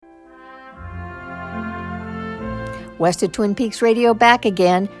West of Twin Peaks Radio back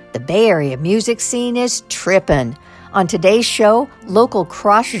again. The Bay Area music scene is trippin'. On today's show, local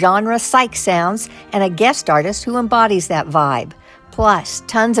cross-genre psych sounds and a guest artist who embodies that vibe. Plus,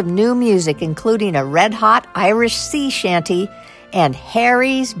 tons of new music, including a red-hot Irish sea shanty and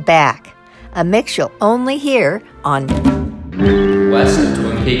Harry's Back, a mix you'll only hear on West of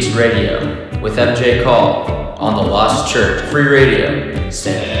Twin Peaks Radio with MJ Call on the Lost Church Free Radio,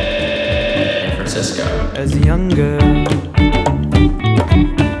 San Francisco. As a young girl,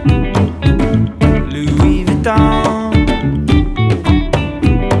 Louis Vuitton,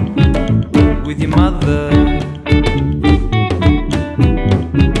 with your mother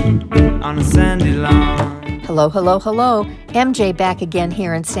on a sandy lawn. Hello, hello, hello. MJ back again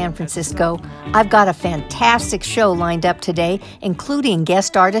here in San Francisco. I've got a fantastic show lined up today, including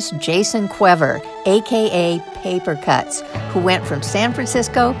guest artist Jason Quever, a.k.a. Papercuts, who went from San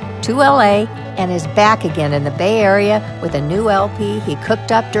Francisco to LA and is back again in the Bay Area with a new LP he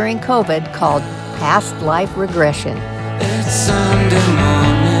cooked up during COVID called Past Life Regression. It's Sunday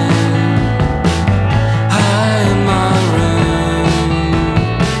morning, high in my room,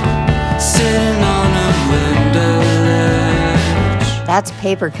 sitting on a window ledge. That's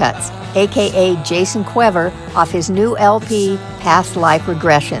Papercuts, a.k.a. Jason Quever, off his new LP, Past Life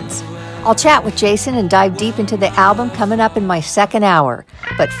Regressions. I'll chat with Jason and dive deep into the album coming up in my second hour.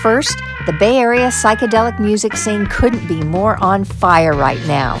 But first, the Bay Area psychedelic music scene couldn't be more on fire right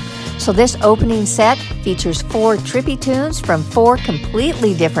now. So this opening set features 4 trippy tunes from 4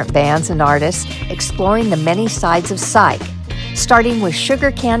 completely different bands and artists exploring the many sides of psych. Starting with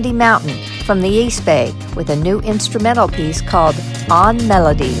Sugar Candy Mountain from the East Bay with a new instrumental piece called On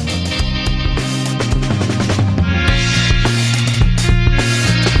Melody.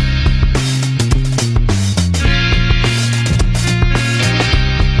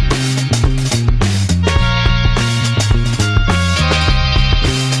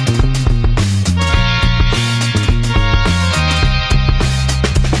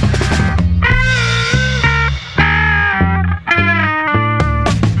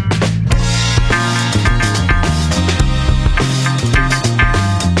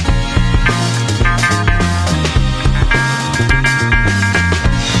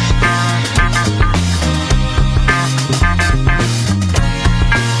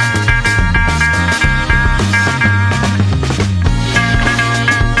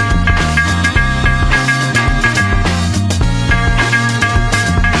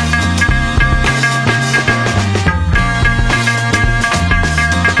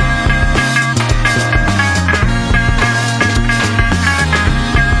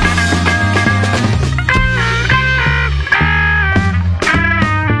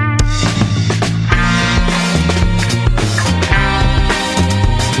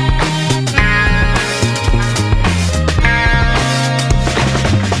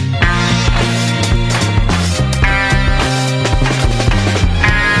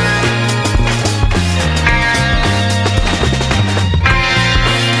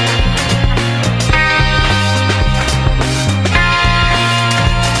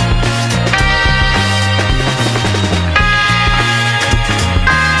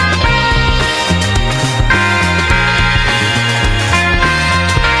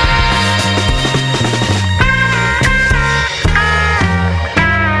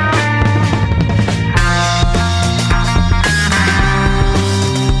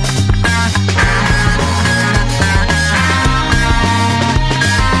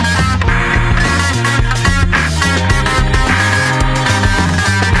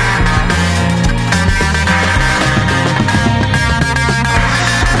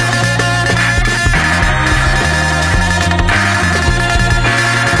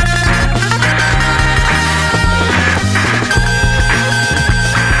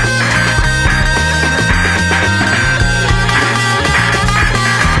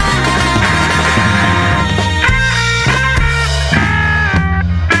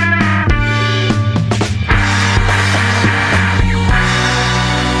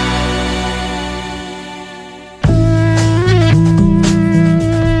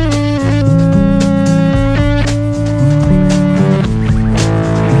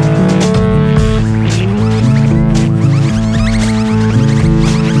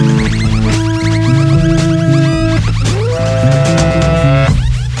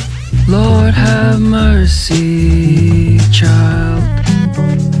 mercy, child.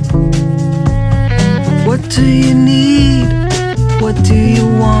 What do you need? What do you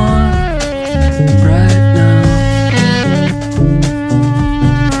want right now?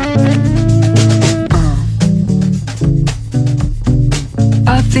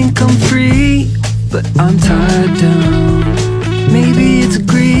 I think I'm free but I'm tied down. Maybe it's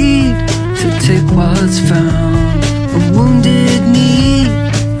greed to take what's found, a wounded knee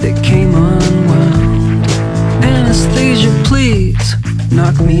that came unwound. Anesthesia, please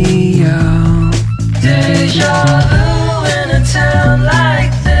knock me out. Deja vu in a town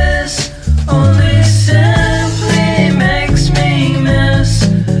like this only simply makes me miss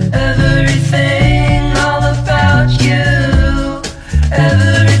everything all about you,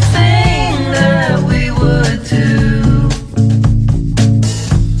 everything that we would do.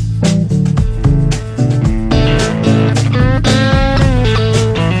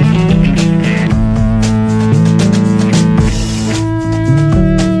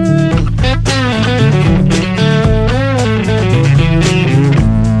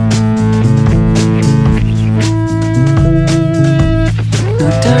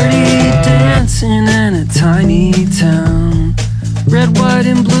 In a tiny town, red, white,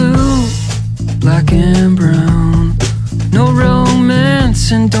 and blue, black and brown. No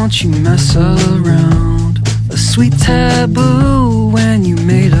romance, and don't you mess around. A sweet taboo when you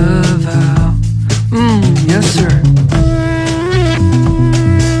made a vow. Yes, sir.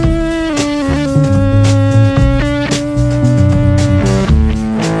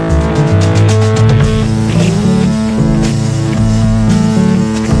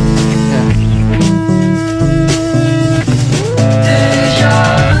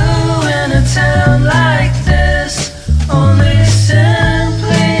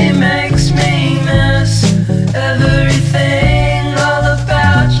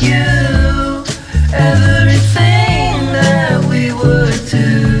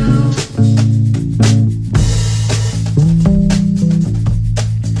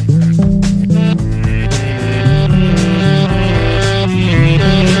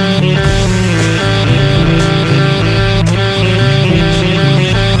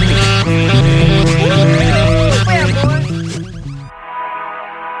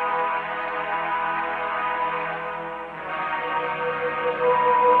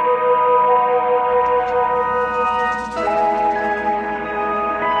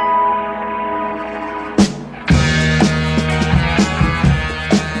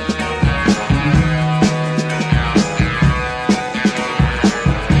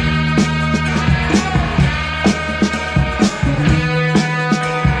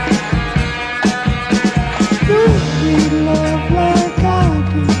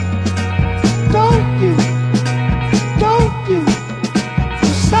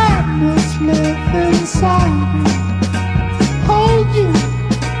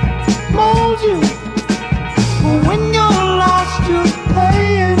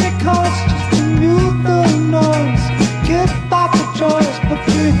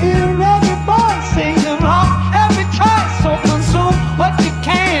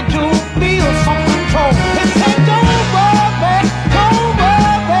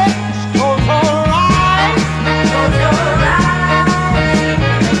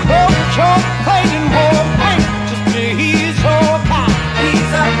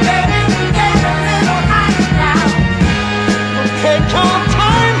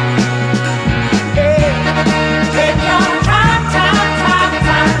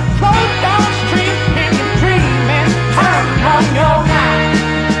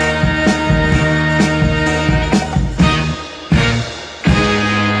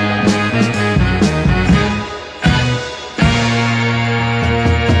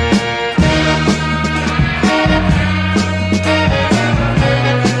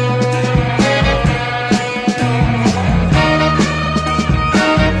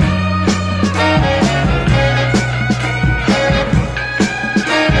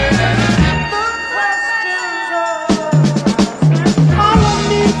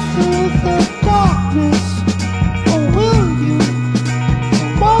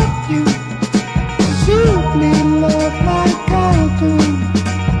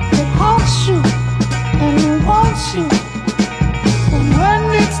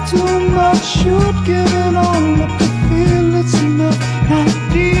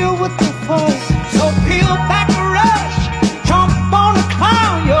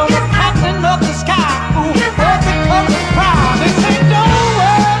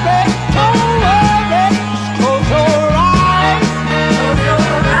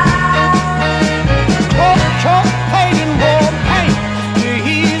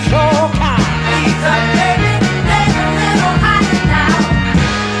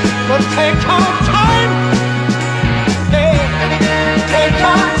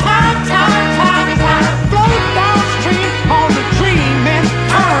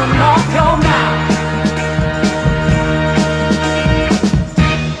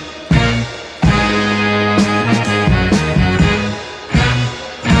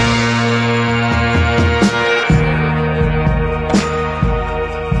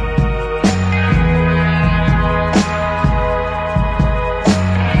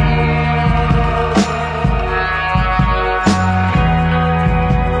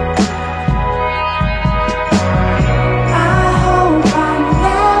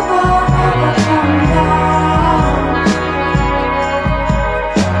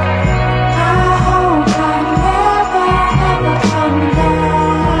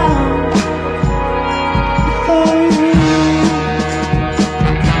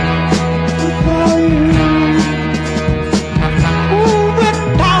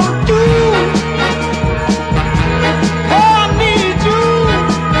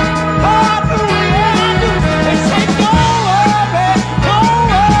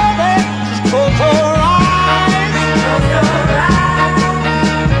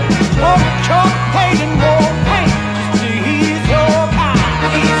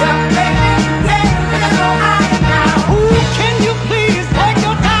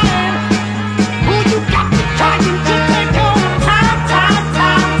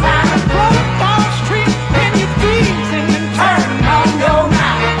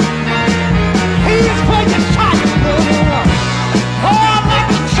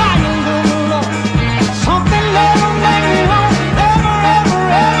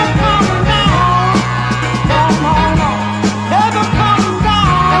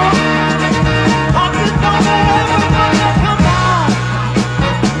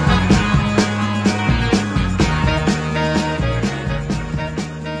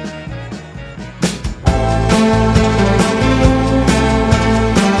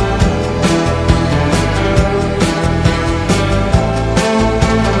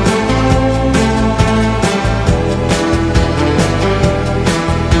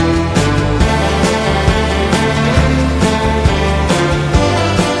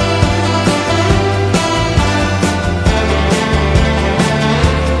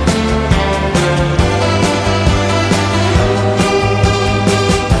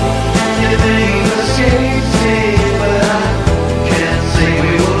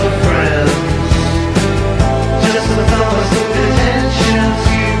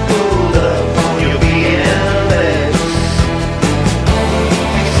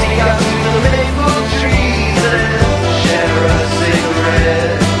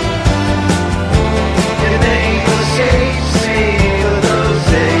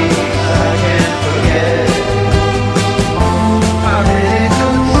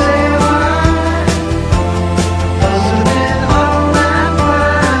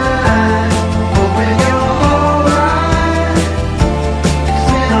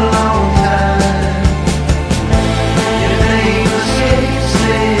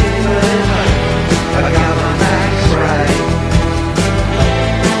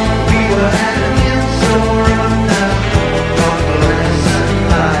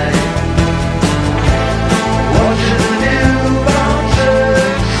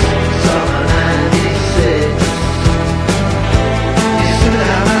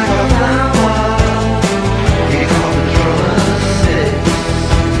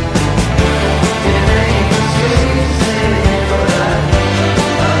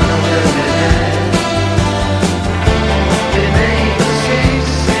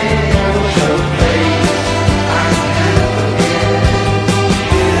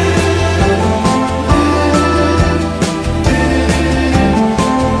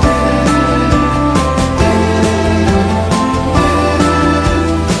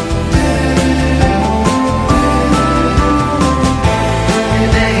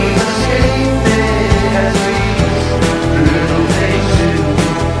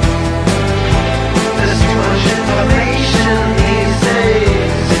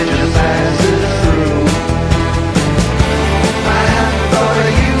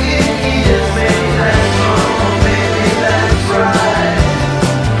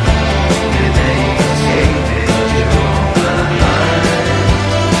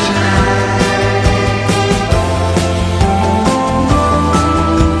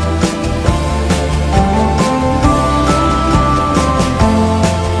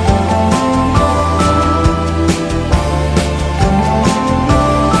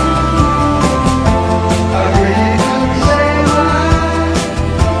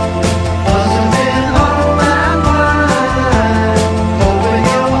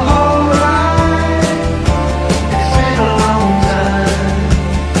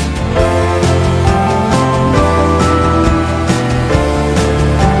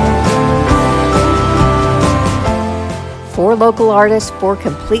 local artists, 4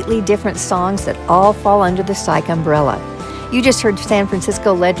 completely different songs that all fall under the psych umbrella. You just heard San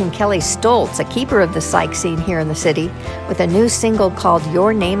Francisco legend Kelly Stoltz, a keeper of the psych scene here in the city, with a new single called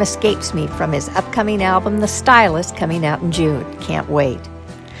Your Name Escapes Me from his upcoming album, The Stylist, coming out in June. Can't wait.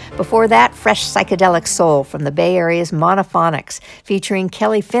 Before that, fresh psychedelic soul from the Bay Area's Monophonics, featuring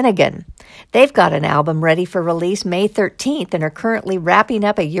Kelly Finnegan. They've got an album ready for release May 13th and are currently wrapping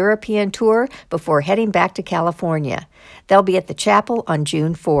up a European tour before heading back to California. They'll be at the Chapel on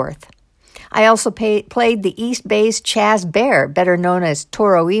June 4th. I also played the East Bay's Chaz Bear, better known as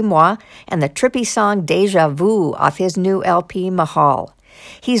Toro y Moi, and the trippy song Deja Vu off his new LP Mahal.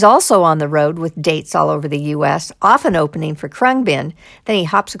 He's also on the road with dates all over the U.S., often opening for Krungbin. Then he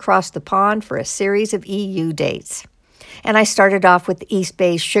hops across the pond for a series of EU dates. And I started off with East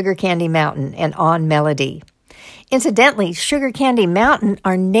Bay's Sugar Candy Mountain and On Melody. Incidentally, Sugar Candy Mountain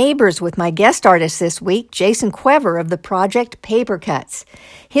are neighbors with my guest artist this week, Jason Quever of the project Papercuts.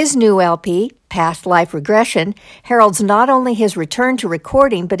 His new LP, Past Life Regression, heralds not only his return to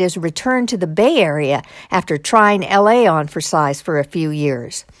recording, but his return to the Bay Area after trying LA on for size for a few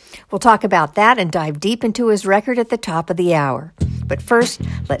years. We'll talk about that and dive deep into his record at the top of the hour. But first,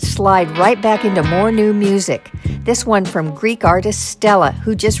 let's slide right back into more new music. This one from Greek artist Stella,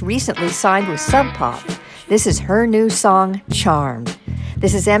 who just recently signed with Sub Pop. This is her new song, Charmed.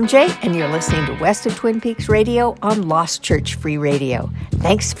 This is MJ, and you're listening to West of Twin Peaks Radio on Lost Church Free Radio.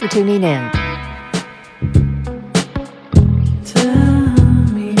 Thanks for tuning in. Tell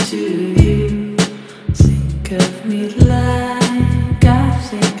me, do you think of me like I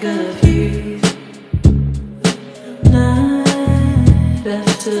think of you? Night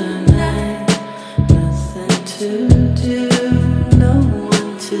after night, nothing to do, no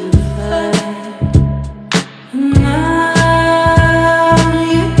one to fight.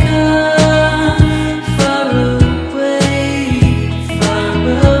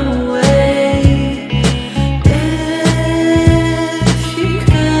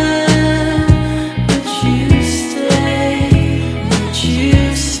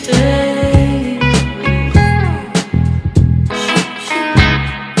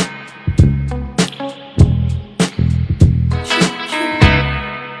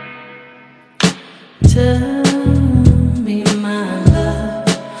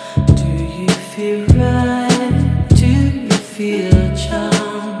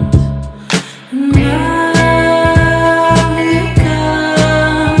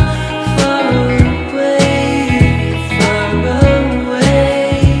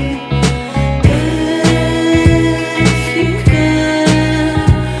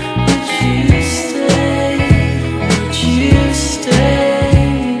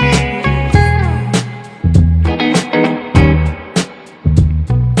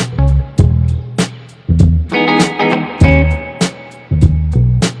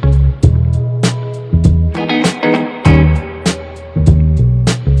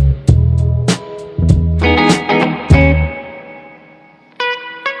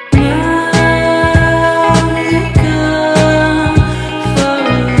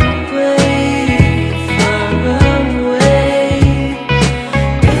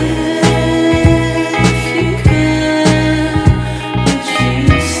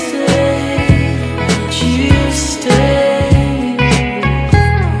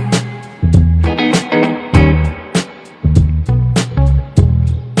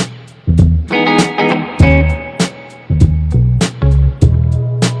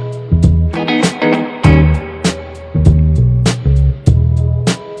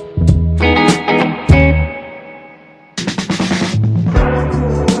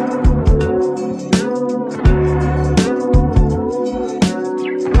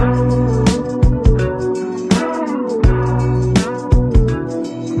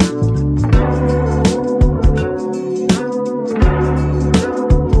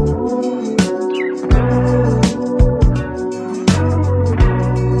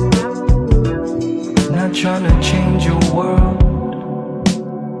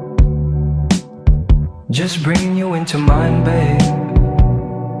 Just bringing you into mine, babe.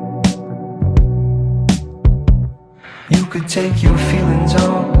 You could take your feelings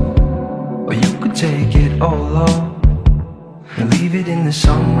off, or you could take it all off and leave it in the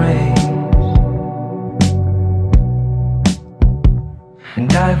sun rays and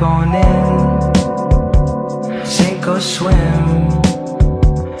dive on in, sink or swim,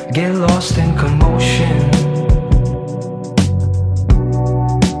 get lost in commotion.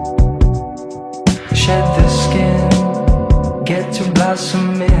 Shed the skin, get to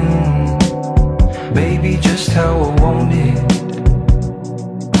blossoming, baby, just how I want it.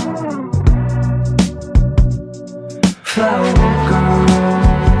 Flower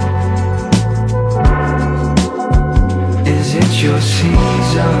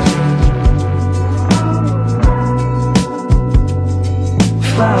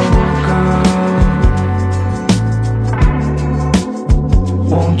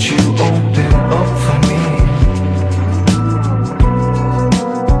Won't you open up for me?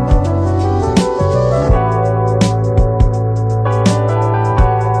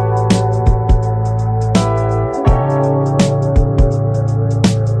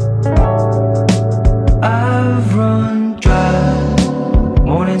 I've run dry.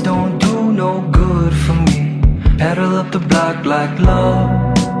 Morning don't do no good for me. Pedal up the block like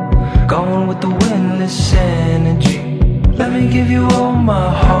love. Going with the wind, this energy. Let me give you all my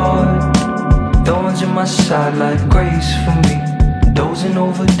heart. Thorns in my side like grace for me. Dozing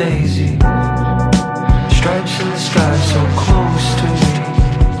over daisy. Stripes in the sky so close to me.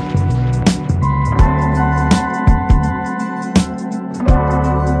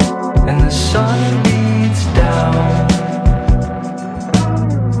 And the sun beats down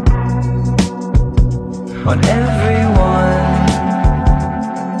on everyone,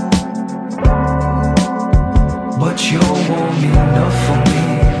 but you're warm enough for me.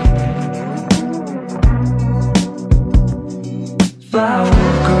 Flower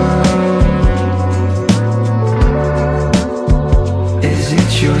girl, is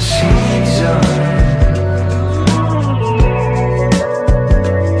it your season?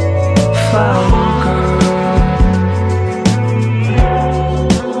 Flower girl,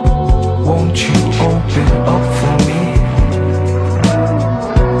 won't you open up for me?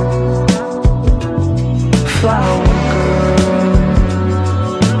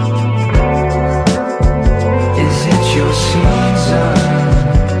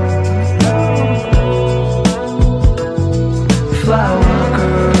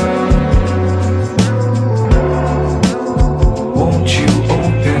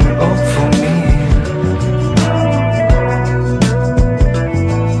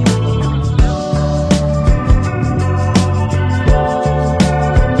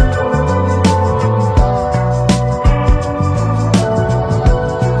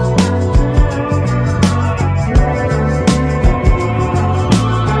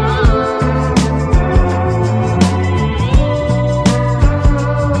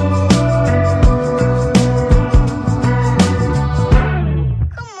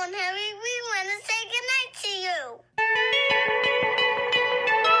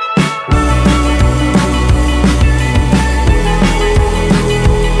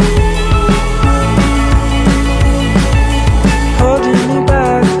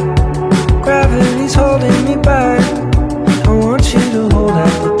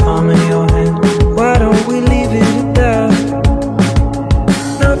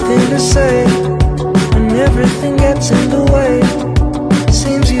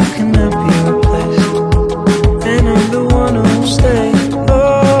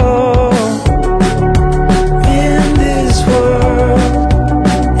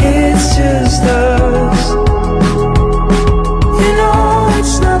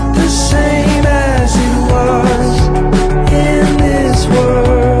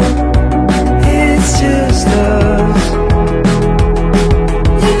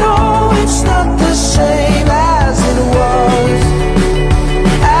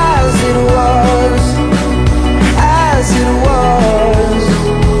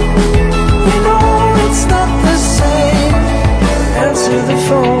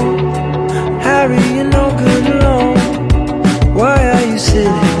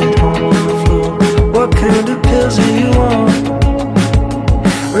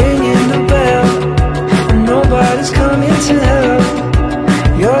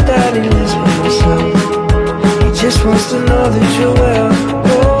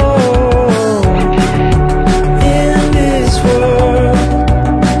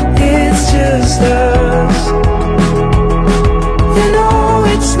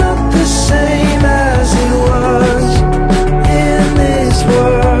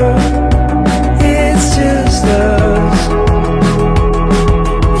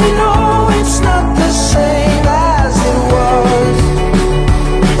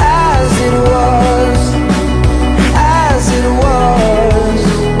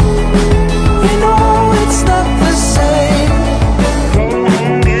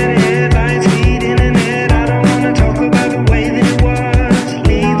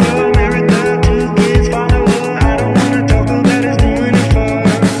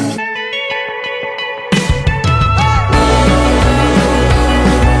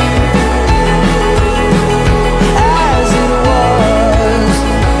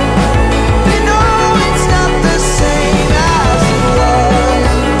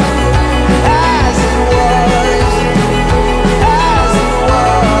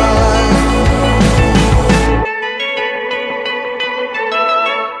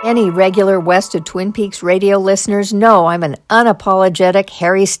 Many regular West of Twin Peaks radio listeners know I'm an unapologetic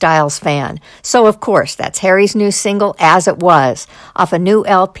Harry Styles fan. So, of course, that's Harry's new single, As It Was, off a new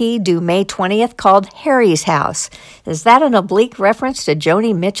LP due May 20th called Harry's House. Is that an oblique reference to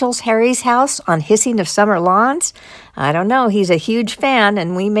Joni Mitchell's Harry's House on Hissing of Summer Lawns? I don't know. He's a huge fan,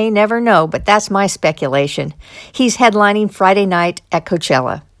 and we may never know, but that's my speculation. He's headlining Friday night at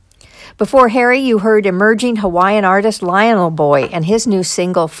Coachella. Before Harry, you heard emerging Hawaiian artist Lionel Boy and his new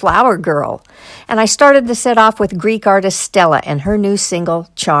single, Flower Girl. And I started the set off with Greek artist Stella and her new single,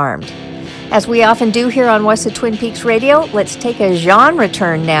 Charmed. As we often do here on West of Twin Peaks Radio, let's take a genre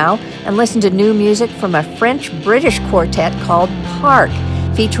turn now and listen to new music from a French-British quartet called Park,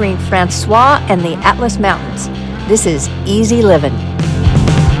 featuring Francois and the Atlas Mountains. This is Easy Livin'.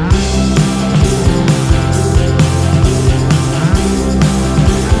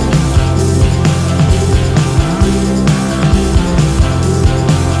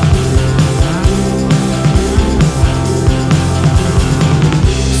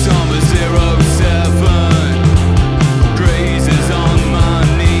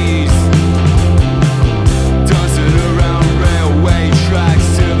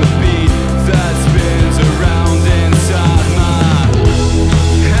 Tracks to the beat that spins around inside my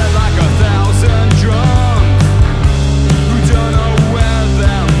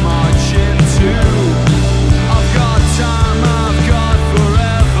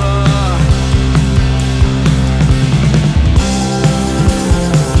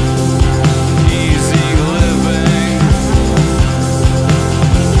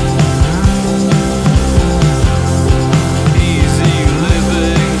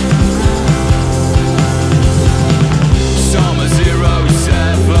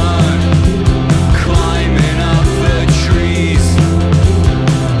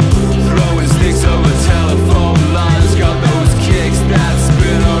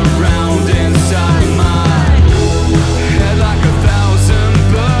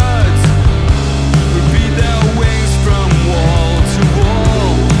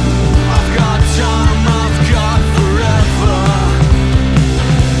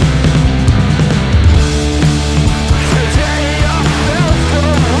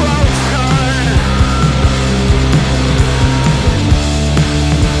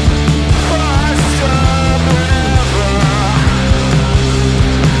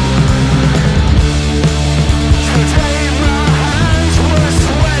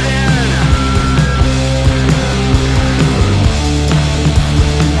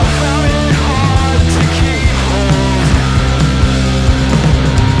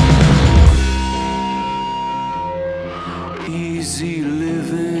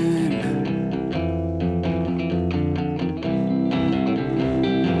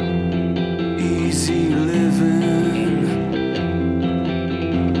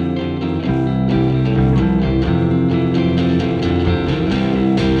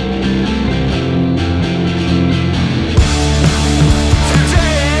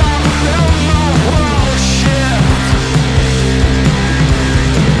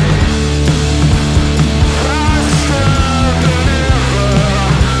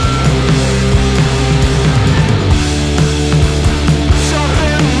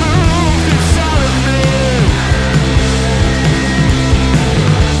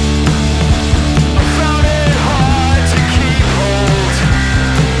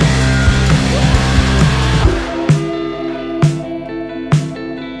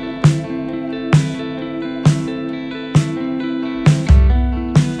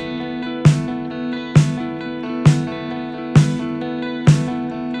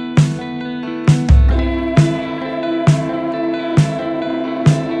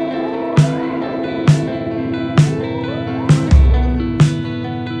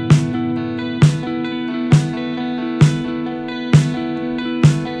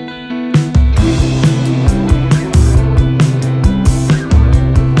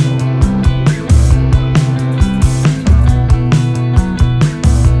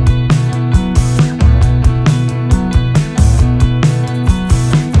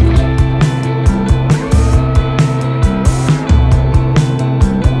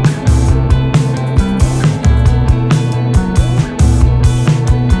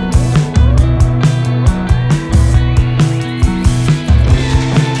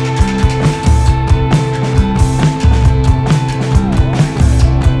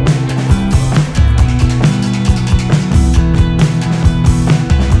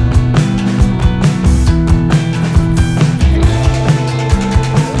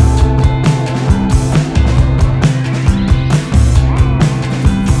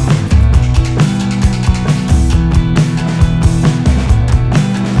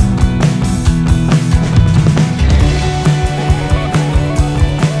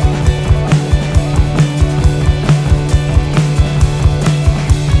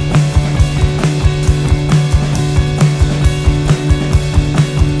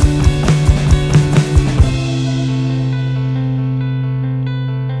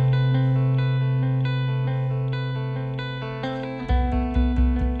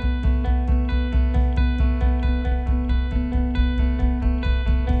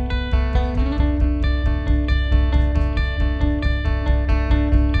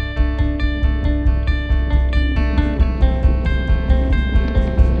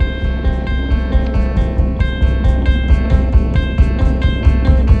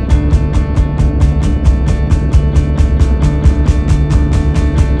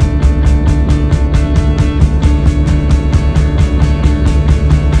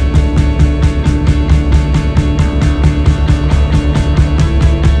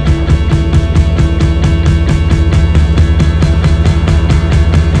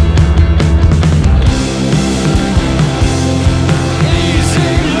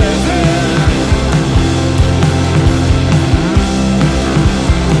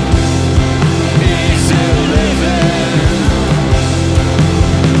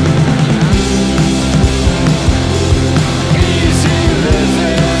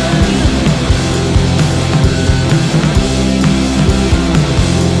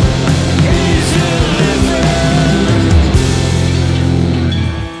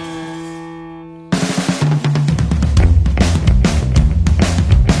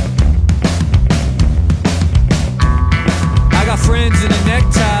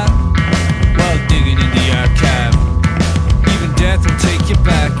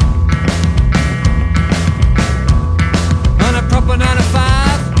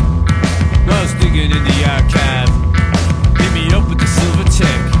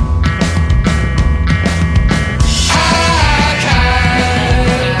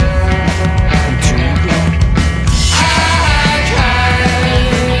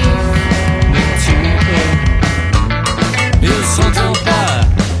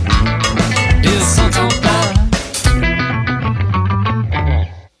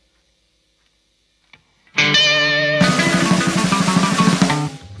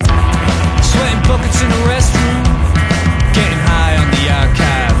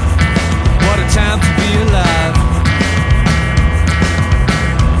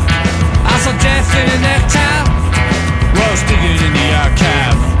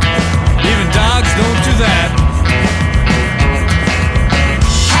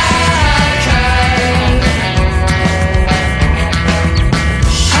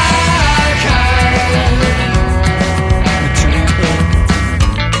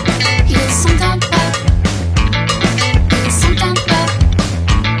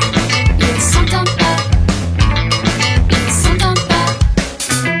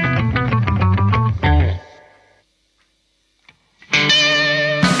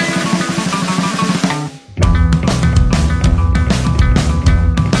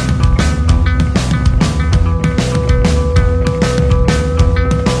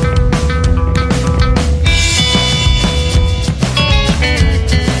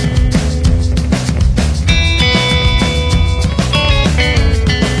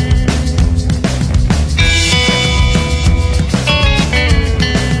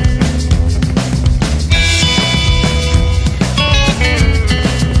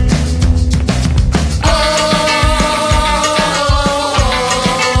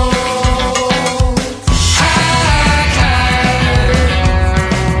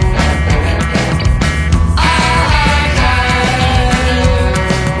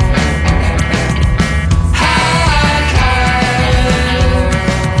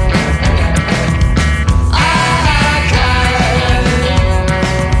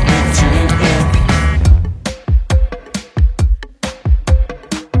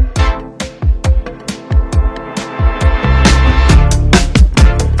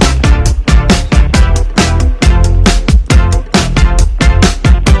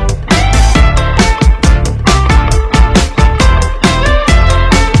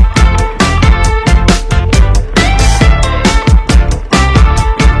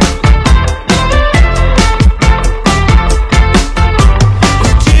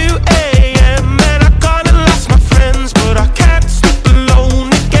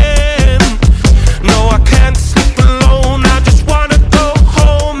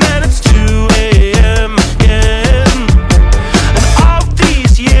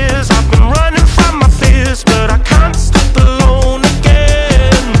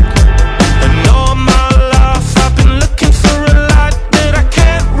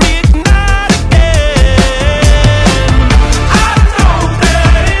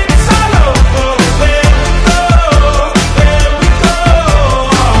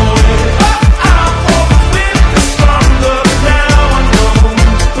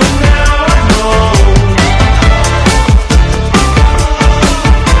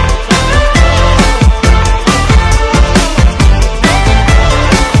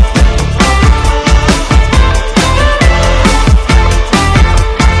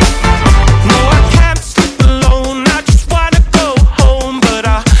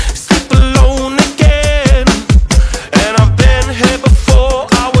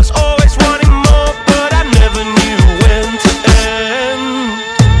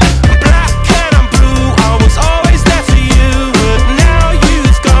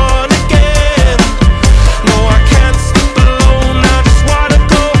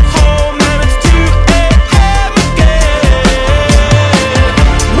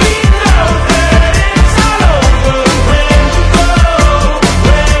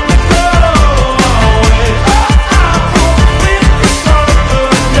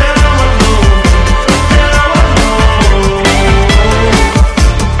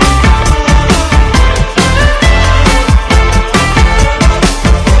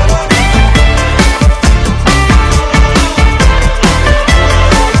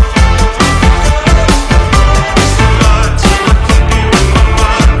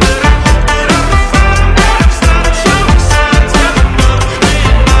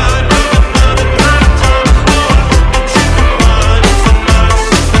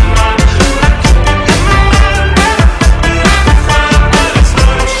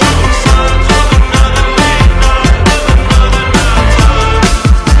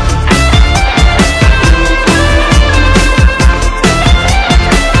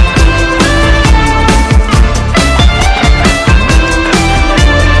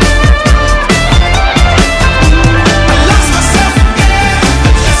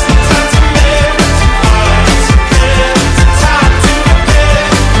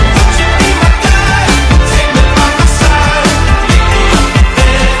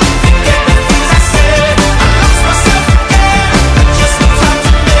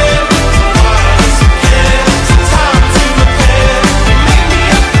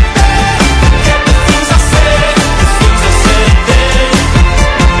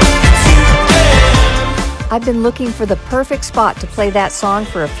been looking for the perfect spot to play that song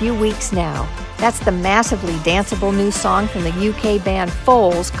for a few weeks now. That's the massively danceable new song from the UK band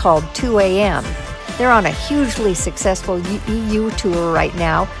Foals called 2 AM. They're on a hugely successful EU tour right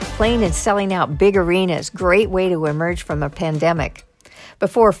now, playing and selling out big arenas. Great way to emerge from a pandemic.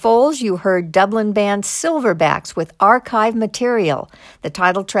 Before Foals, you heard Dublin band Silverbacks with Archive Material, the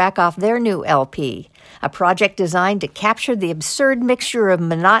title track off their new LP, a project designed to capture the absurd mixture of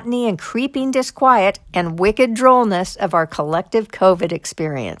monotony and creeping disquiet and wicked drollness of our collective COVID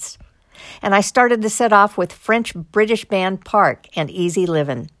experience. And I started the set off with French-British band Park and Easy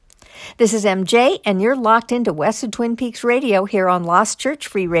Livin'. This is MJ, and you're locked into West of Twin Peaks Radio here on Lost Church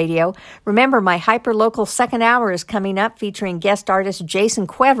Free Radio. Remember, my hyper-local second hour is coming up featuring guest artist Jason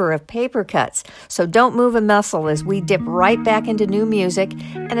Quever of Papercuts. So don't move a muscle as we dip right back into new music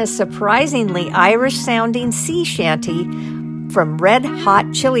and a surprisingly Irish-sounding sea shanty from Red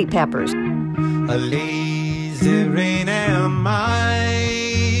Hot Chili Peppers. A lazy rain am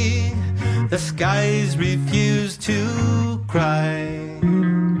I, the skies refuse to cry.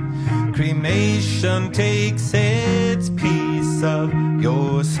 Cremation takes its piece of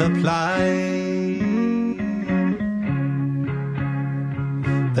your supply.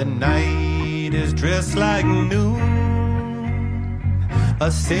 The night is dressed like noon. A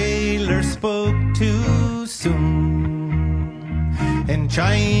sailor spoke too soon, and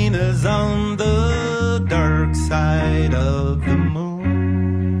China's on the dark side of the moon.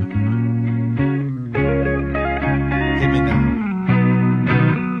 Hit me now.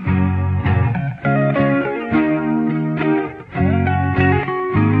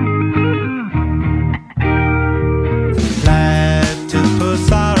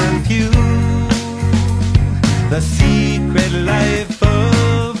 The secret life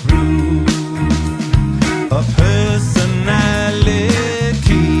of Rue, a personality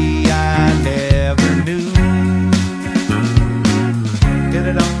I never knew. Get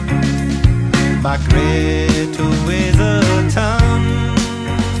it on. My Greta weighs a ton.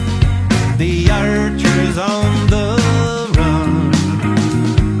 The archer's on the run,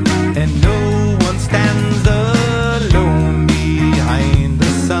 and no one stands alone behind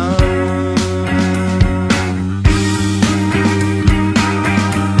the sun.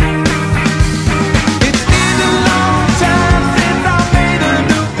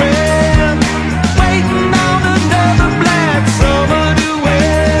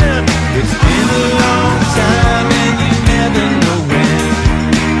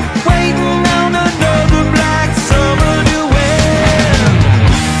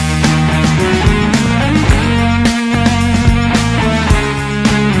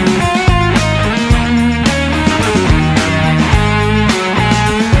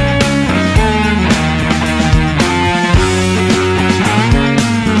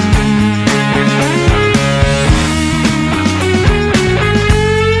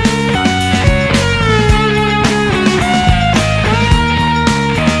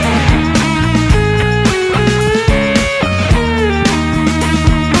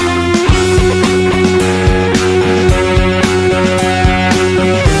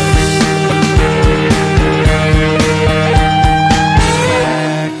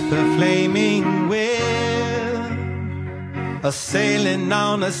 Sailing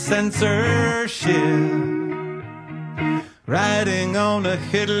on a censorship, riding on a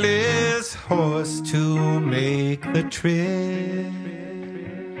headless horse to make the trip.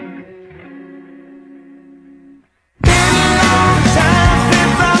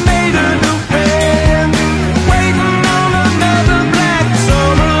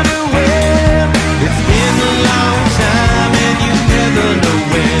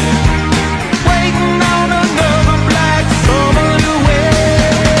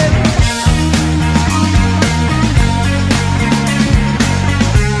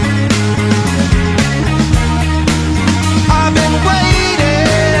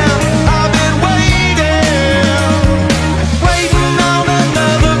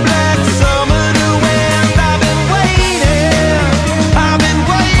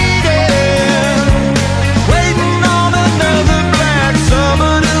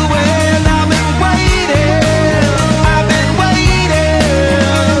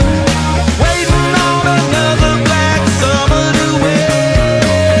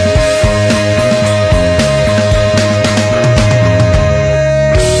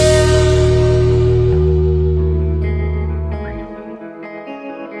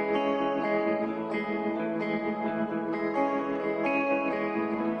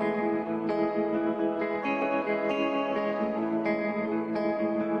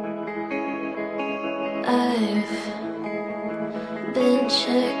 I've been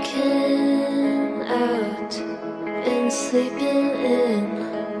checking out, been sleeping in,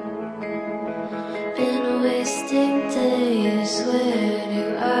 been wasting days. Where do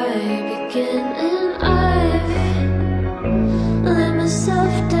I begin? And I've let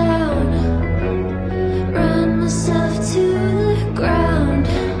myself down, run myself to the ground.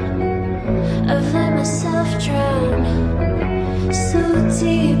 I've let myself drown so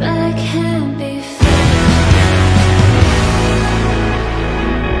deep I can't be found.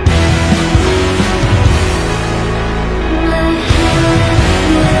 My head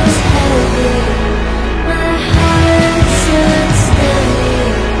feels heavy, my heart's unsteady.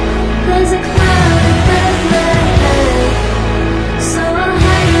 There's a cloud above my head, so I'll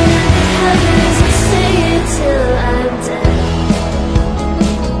hide in the covers and say it till I'm dead.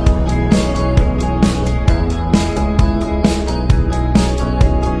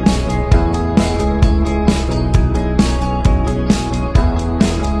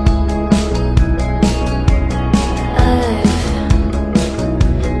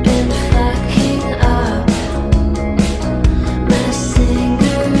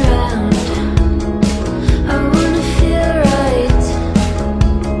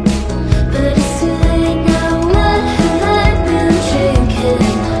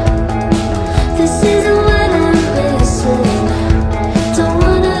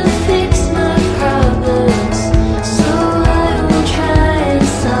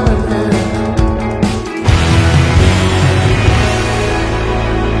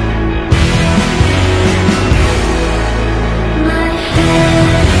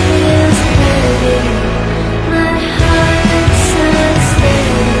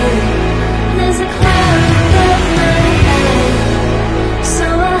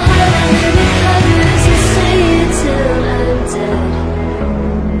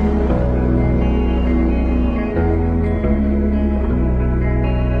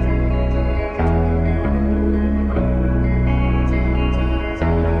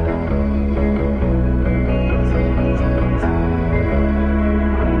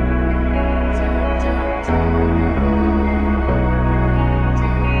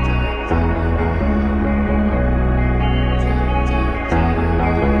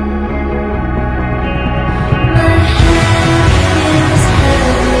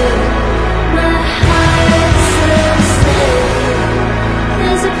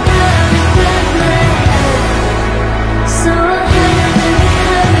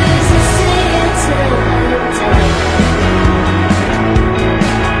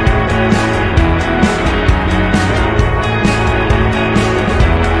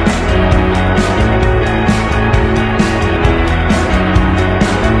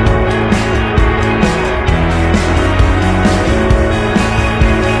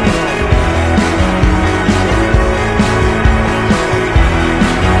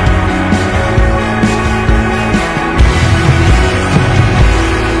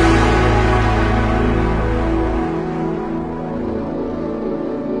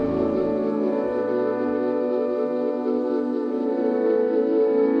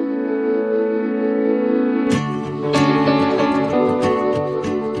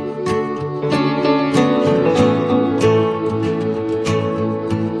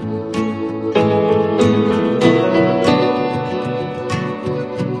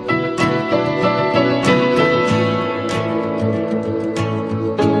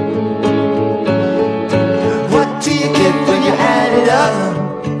 What do you get when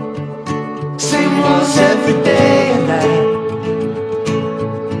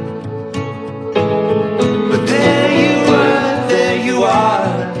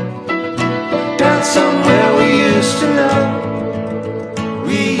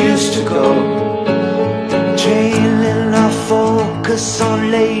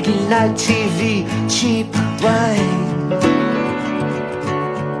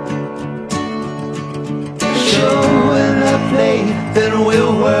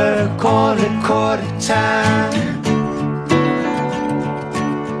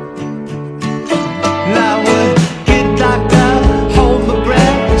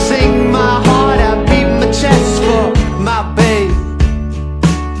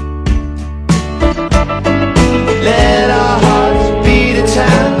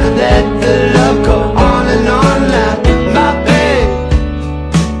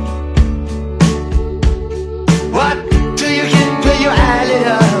you add it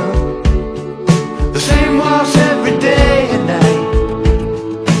up? The same walls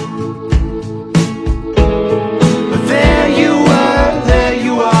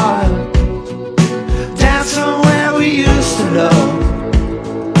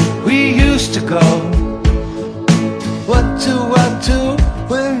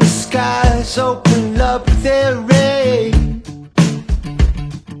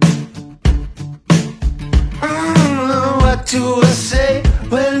do I say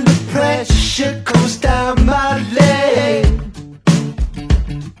when the pressure goes down my leg?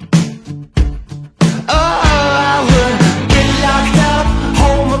 Oh, I would get locked up,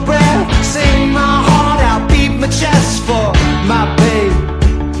 hold my breath, sing my heart out, beat my chest for my babe.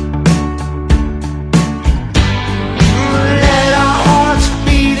 Let our hearts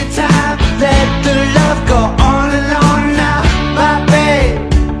beat a time, let the love go on and on now, my babe,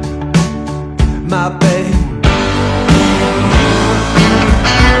 my babe.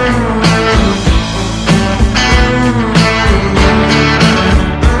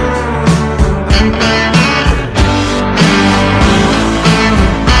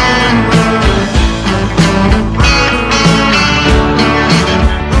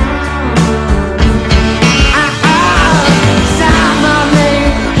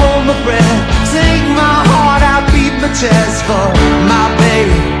 Just for my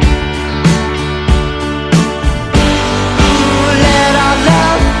baby. Let our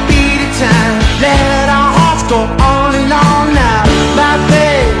love beat a time, let our hearts go on and on now, my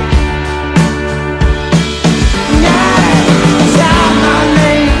baby. Shout my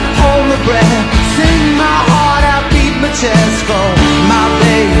name, hold my breath, sing my heart out, beat my chest for my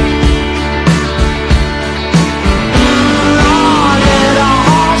baby. Let our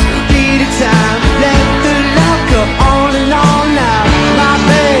hearts beat a time, let the love go on and on now, my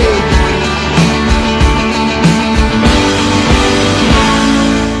babe.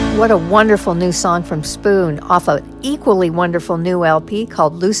 What a wonderful new song from Spoon off an equally wonderful new LP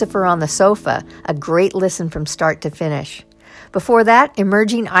called Lucifer on the Sofa, a great listen from start to finish. Before that,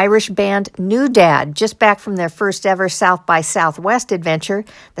 emerging Irish band New Dad, just back from their first ever South by Southwest adventure.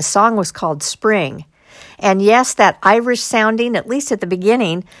 The song was called Spring. And yes, that Irish sounding, at least at the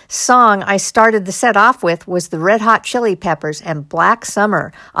beginning, song I started the set off with was the Red Hot Chili Peppers and Black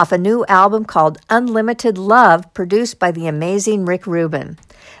Summer off a new album called Unlimited Love, produced by the amazing Rick Rubin.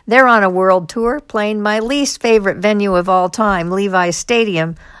 They're on a world tour playing my least favorite venue of all time, Levi's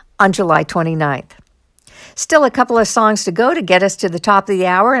Stadium, on July 29th. Still a couple of songs to go to get us to the top of the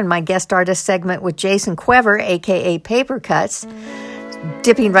hour and my guest artist segment with Jason Quever, a.k.a. Papercuts.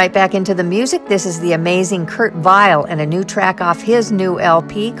 Dipping right back into the music, this is the amazing Kurt Vile and a new track off his new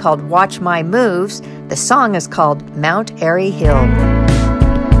LP called Watch My Moves. The song is called Mount Airy Hill.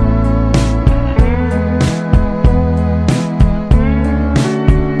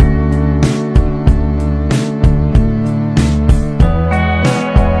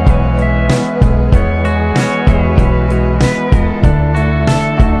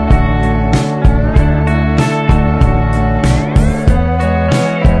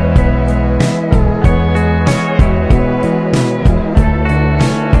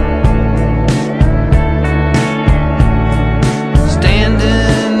 Stand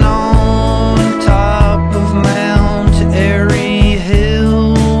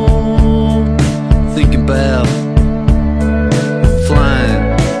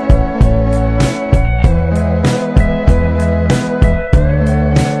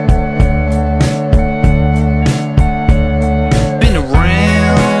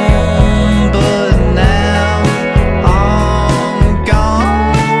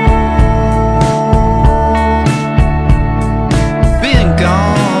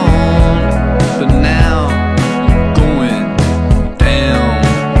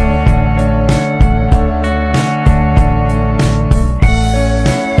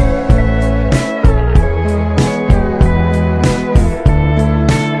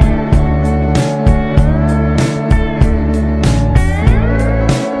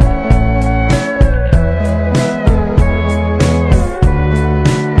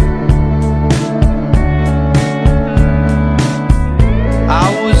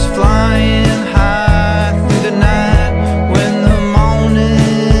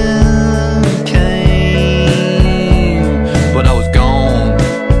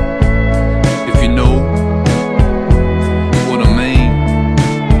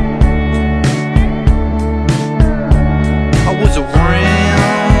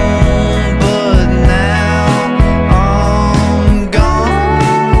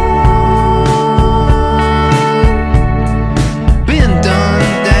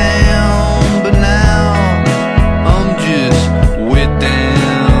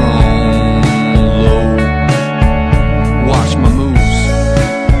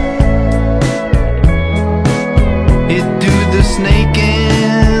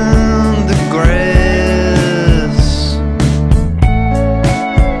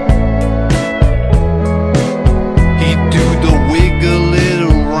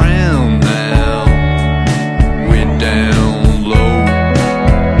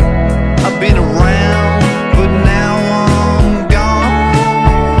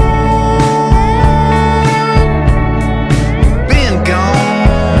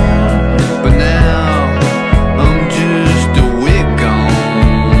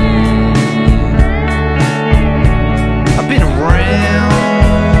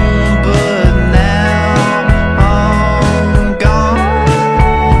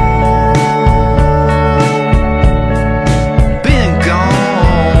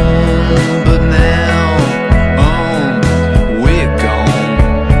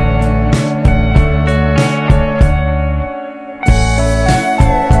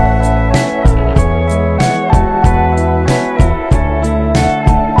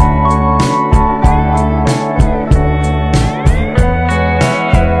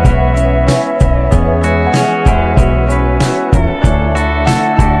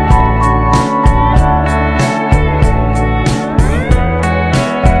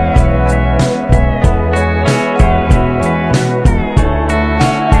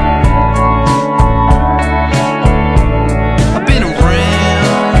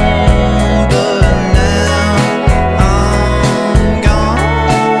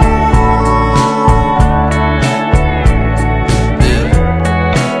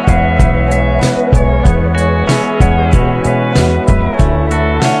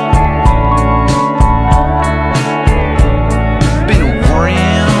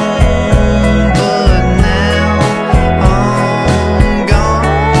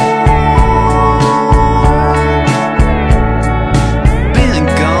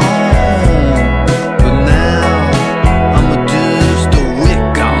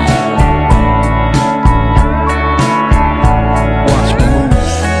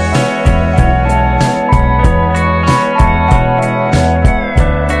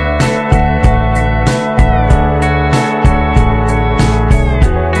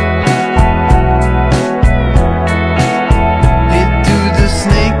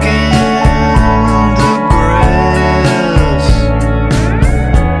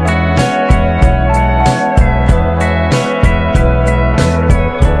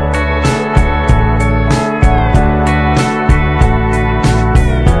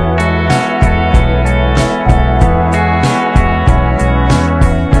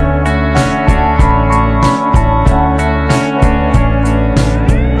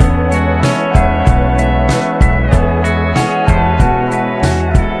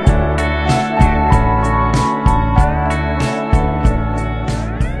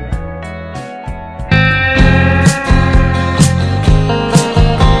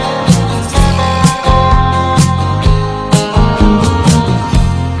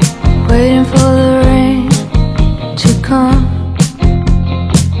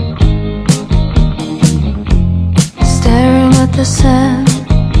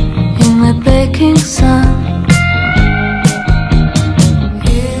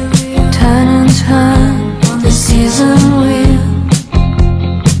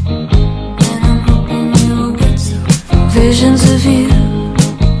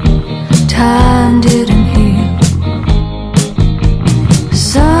hand didn't heal.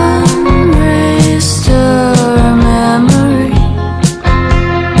 Sun rays stir a memory.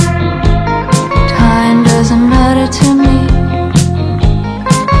 Time doesn't matter to me,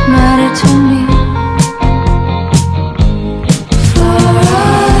 matter to me.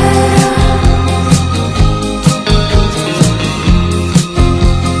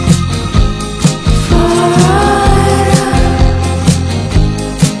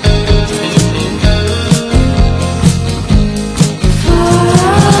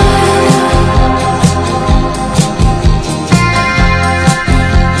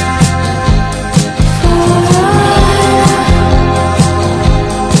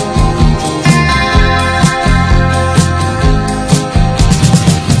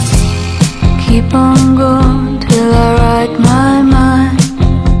 Keep on going till I write my mind.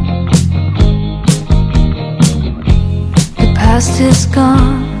 The past is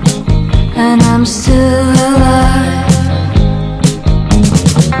gone and I'm still alive.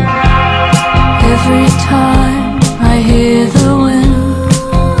 Every time I hear the wind,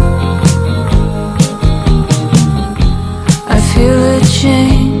 I feel a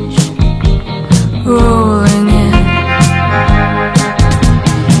change rolling in.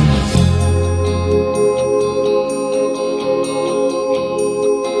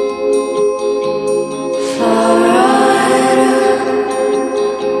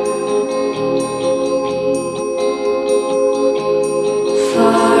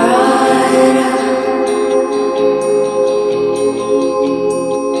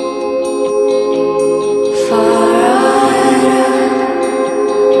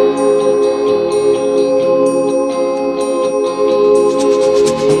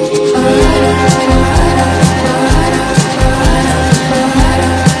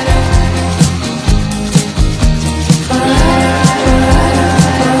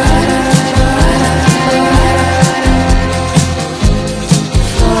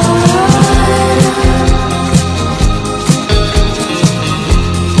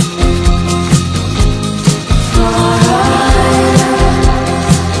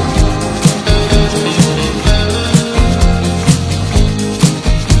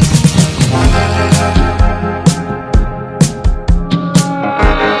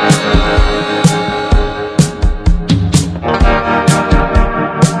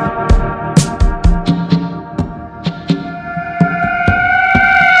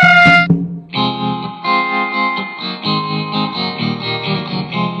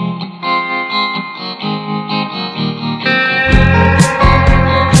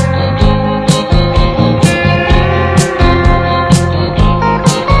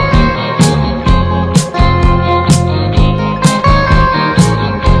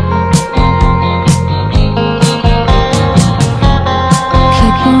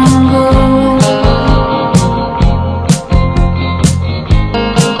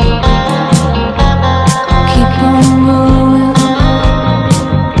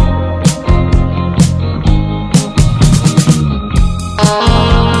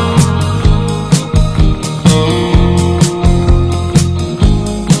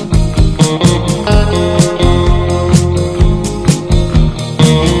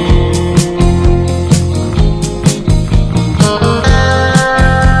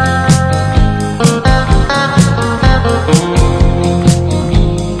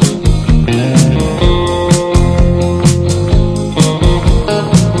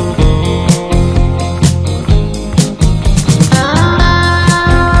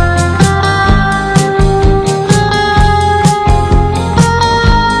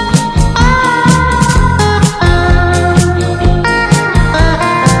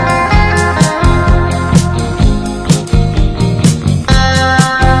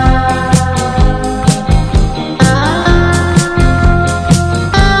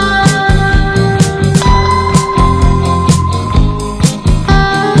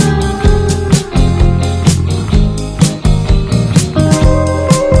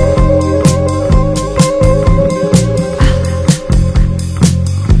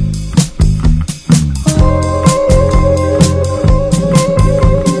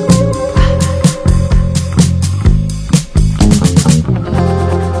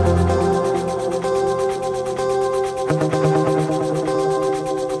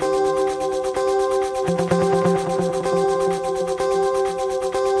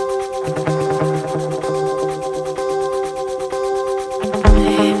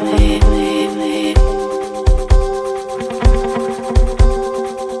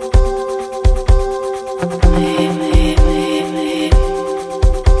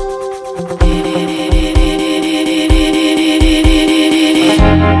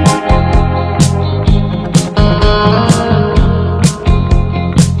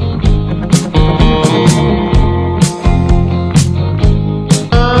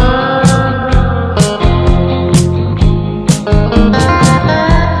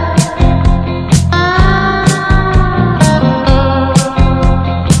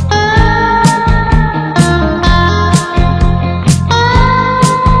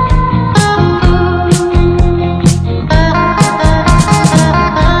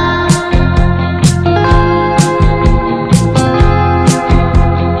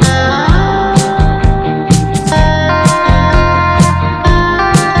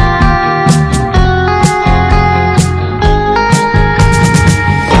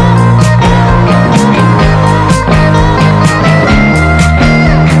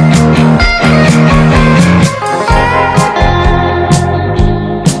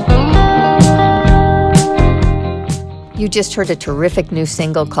 just heard a terrific new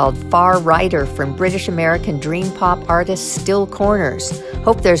single called Far Righter from British American dream pop artist Still Corners.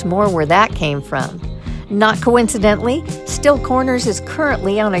 Hope there's more where that came from. Not coincidentally, Still Corners is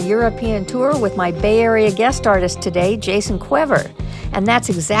currently on a European tour with my Bay Area guest artist today, Jason Quever. And that's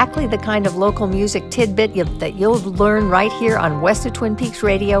exactly the kind of local music tidbit that you'll learn right here on West of Twin Peaks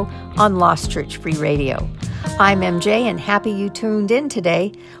Radio on Lost Church Free Radio. I'm MJ and happy you tuned in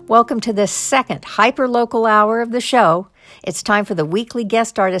today. Welcome to this second hyper-local hour of the show. It's time for the weekly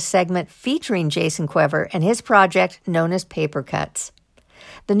guest artist segment featuring Jason Quever and his project known as Papercuts.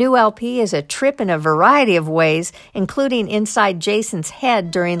 The new LP is a trip in a variety of ways, including inside Jason's head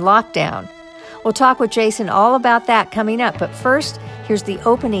during lockdown. We'll talk with Jason all about that coming up, but first, here's the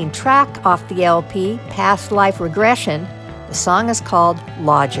opening track off the LP, Past Life Regression. The song is called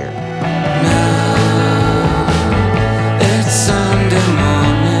Lodger. It's Sunday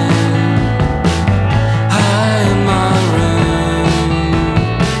morning, high in my room,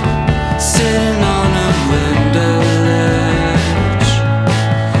 sitting on a window ledge.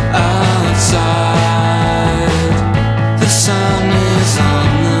 Outside, the sun is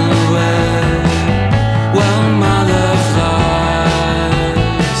on the way. Well, my love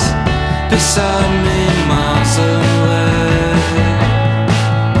lies beside me, miles away.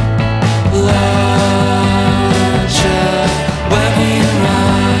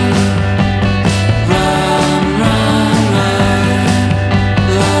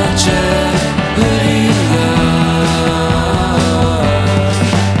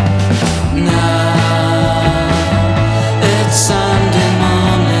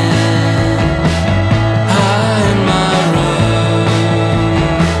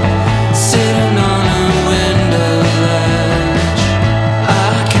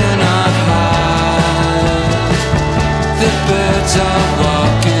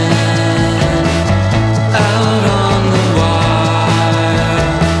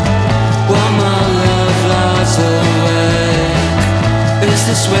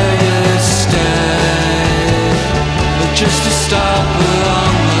 Just to stop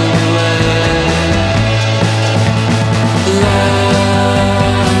along the way. Lodger,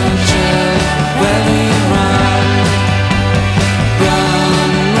 where we run,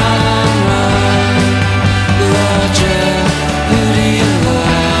 run, run, run. Lodger, who do you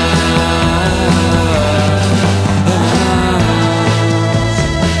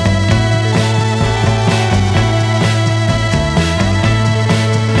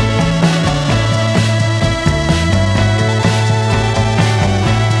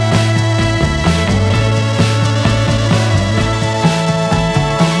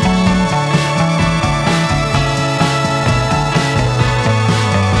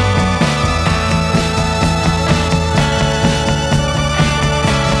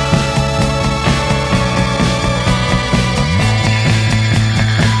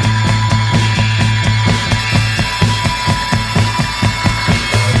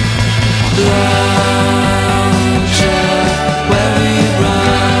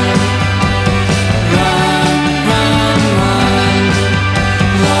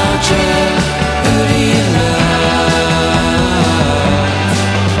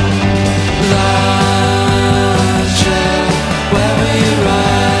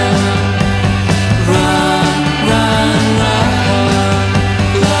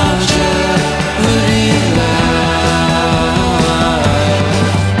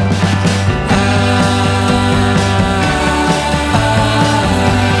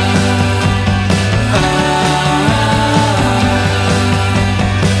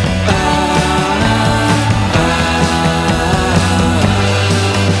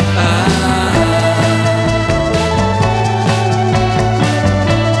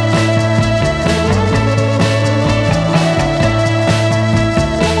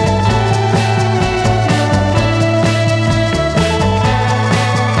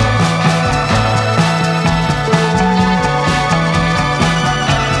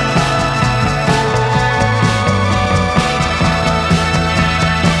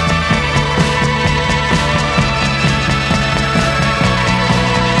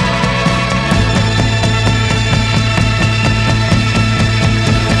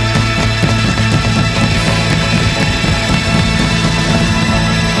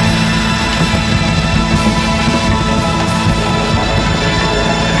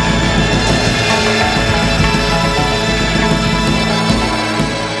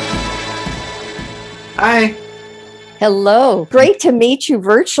Hi. Hello. Great to meet you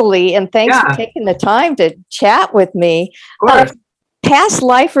virtually, and thanks for taking the time to chat with me. Past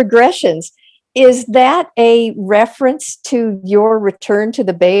life regressions, is that a reference to your return to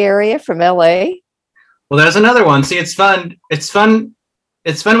the Bay Area from LA? Well, there's another one. See, it's fun. It's fun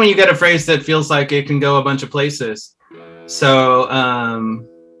when you get a phrase that feels like it can go a bunch of places. So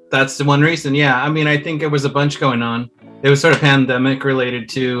that's the one reason. Yeah, I mean, I think it was a bunch going on. It was sort of pandemic related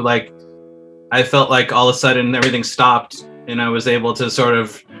to, like, I felt like all of a sudden everything stopped and I was able to sort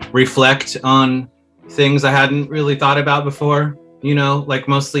of reflect on things I hadn't really thought about before, you know, like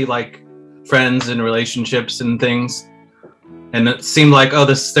mostly like friends and relationships and things. And it seemed like,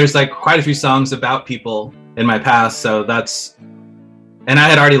 there's like quite a few songs about people in my past. So and I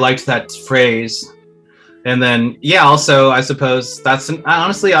had already liked that phrase. And then, yeah, also, I suppose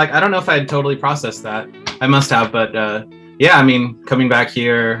honestly, like, I don't know if I had totally processed that. I must have, but yeah, I mean, coming back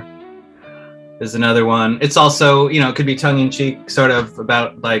here is another one. It's also, you know, it could be tongue in cheek, sort of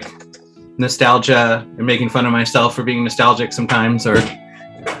about like nostalgia and making fun of myself for being nostalgic sometimes, or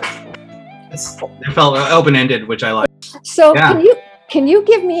it felt open-ended, which I like. So yeah. Can you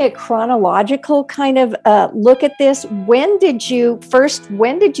give me a chronological kind of look at this? When did you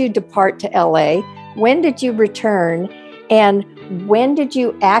depart to LA? When did you return? And when did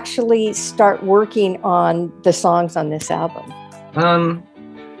you actually start working on the songs on this album?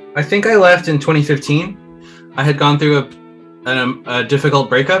 I think I left in 2015. I had gone through a difficult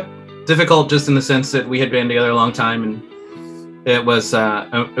breakup. Difficult just in the sense that we had been together a long time, and it was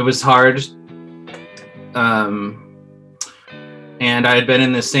hard. And I had been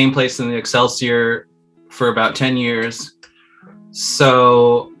in the same place in the Excelsior for about 10 years.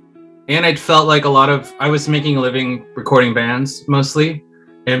 So, and I'd felt like I was making a living recording bands mostly,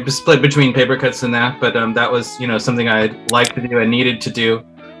 and split between Papercuts and that. But that was, you know, something I'd like to do and needed to do,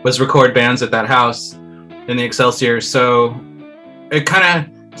 was record bands at that house in the Excelsior. So it kind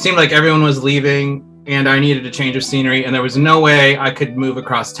of seemed like everyone was leaving and I needed a change of scenery, and there was no way I could move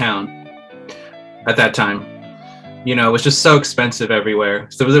across town at that time. You know, it was just so expensive everywhere.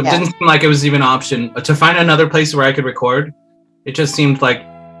 So it didn't seem like it was even an option to find another place where I could record. It just seemed like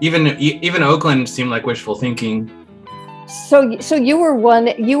even Oakland seemed like wishful thinking. So you were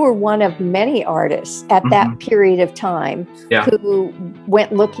one of many artists at that period of time who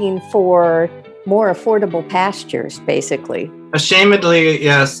went looking for more affordable pastures, basically. Ashamedly,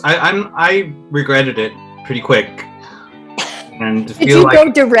 yes. I regretted it pretty quick. And did you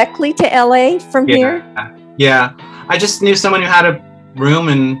go directly to LA from here? Yeah. I just knew someone who had a room,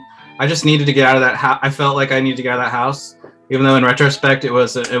 and I just needed to get out of that house. I felt like I needed to get out of that house, even though in retrospect it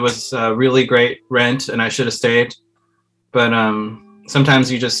was a really great rent and I should have stayed. But sometimes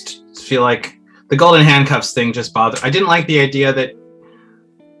you just feel like the golden handcuffs thing just bothered. I didn't like the idea that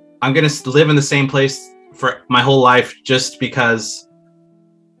I'm going to live in the same place for my whole life just because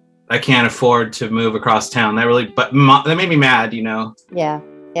I can't afford to move across town. That made me mad, you know? Yeah.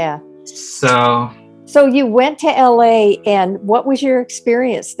 So you went to LA, and what was your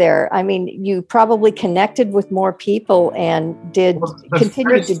experience there? I mean, you probably connected with more people and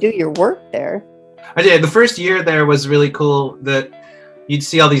continue to do your work there. I did. The first year there was really cool that you'd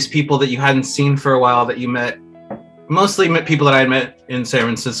see all these people that you hadn't seen for a while that you met. Mostly met people that I had met in San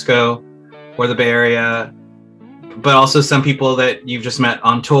Francisco or the Bay Area, but also some people that you've just met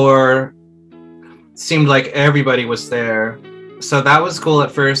on tour. It seemed like everybody was there. So that was cool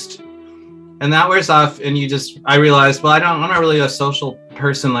at first. And that wears off, and I realized, well, I'm not really a social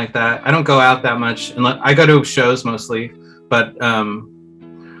person like that. I don't go out that much. I go to shows mostly, but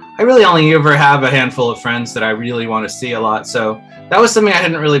I really only ever have a handful of friends that I really want to see a lot. So that was something I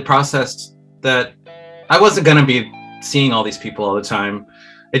hadn't really processed, that I wasn't going to be seeing all these people all the time.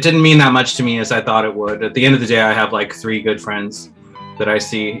 It didn't mean that much to me as I thought it would. At the end of the day, I have like 3 good friends that I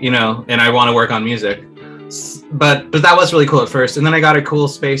see, you know, and I want to work on music. But that was really cool at first, and then I got a cool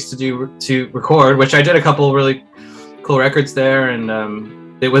space to record, which I did a couple really cool records there,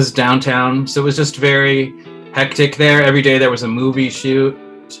 and it was downtown, so it was just very hectic there. Every day there was a movie shoot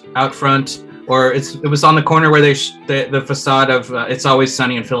out front, or it was on the corner where the facade of It's Always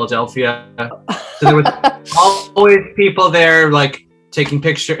Sunny in Philadelphia. So there was always people there, like taking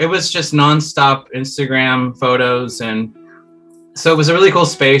pictures. It was just nonstop Instagram photos, and so it was a really cool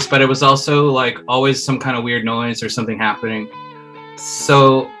space, but it was also like always some kind of weird noise or something happening.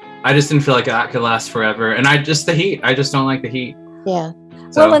 So I just didn't feel like that could last forever. And the heat. I just don't like the heat. Yeah.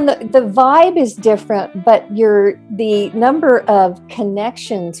 So, well, and the vibe is different, but the number of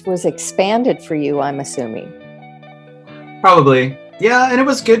connections was expanded for you, I'm assuming. Probably. Yeah. And it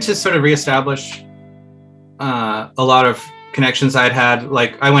was good to sort of reestablish a lot of connections I'd had.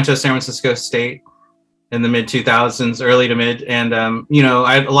 Like I went to San Francisco State in the mid 2000s, early to mid. And, you know,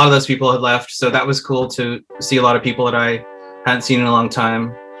 a lot of those people had left. So that was cool to see a lot of people that I hadn't seen in a long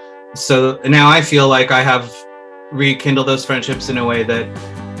time. So now I feel like I have rekindled those friendships in a way that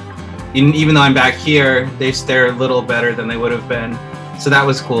even though I'm back here, they're a little better than they would have been. So that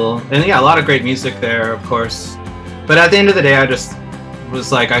was cool. And yeah, a lot of great music there, of course. But at the end of the day, I just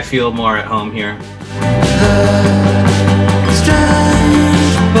was like, I feel more at home here. The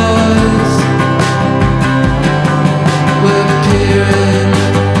strange boys were peering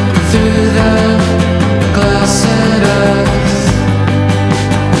through the glass at us.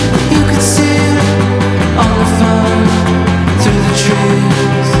 You could see it on the phone through the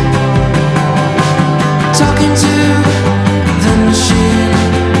trees, talking to the machine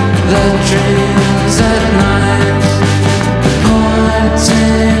that dreams at night,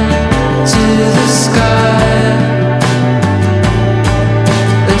 pointing to the sky.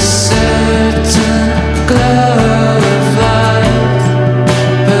 A certain glow of light,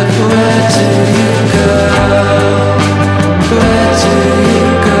 but where do you go? Where do you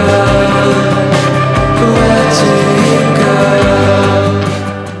go? Where do you go?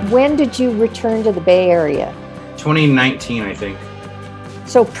 When did you return to the Bay Area? 2019, I think.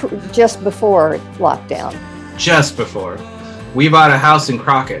 So just before lockdown. Just before. We bought a house in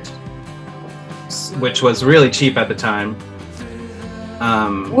Crockett, which was really cheap at the time.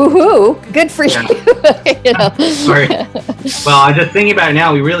 Woohoo! Good for Yeah. you. You know. Sorry. Well, I'm just thinking about it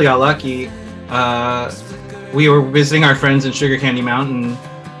now. We really got lucky. We were visiting our friends in Sugar Candy Mountain,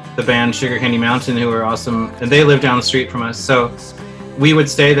 the band Sugar Candy Mountain, who were awesome, and they lived down the street from us. So we would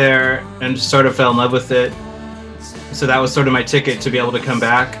stay there and just sort of fell in love with it. So that was sort of my ticket to be able to come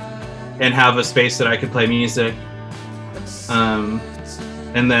back and have a space that I could play music. And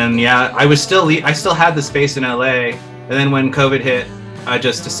then, yeah, I still had the space in LA. And then when COVID hit, I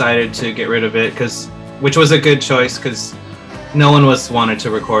just decided to get rid of it, which was a good choice, because no one wanted to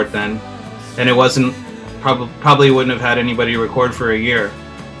record then. And it wasn't, probably wouldn't have had anybody record for a year.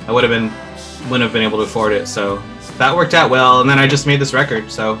 I wouldn't have been able to afford it. So that worked out well. And then I just made this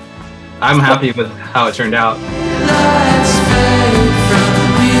record. So I'm happy with how it turned out. Lights fade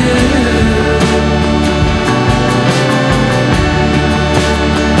from you.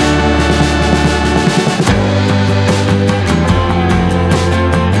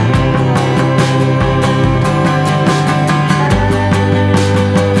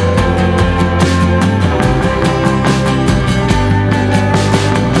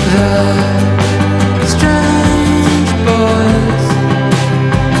 The strange boys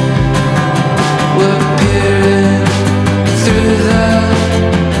were peering through the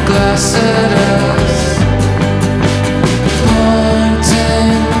glass at us,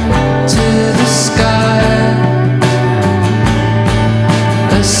 pointing to the sky.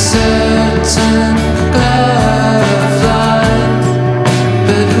 A certain glow of light,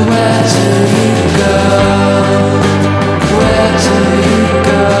 but where do you go? Where do you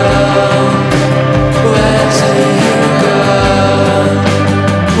go? Where do you go?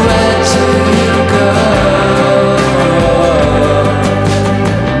 Where do you go?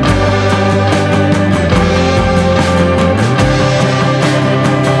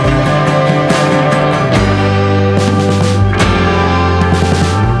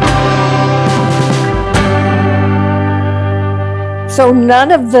 So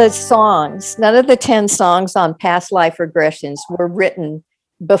none of the 10 songs on Past Life Regressions were written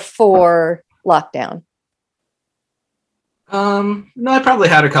before lockdown. No, I probably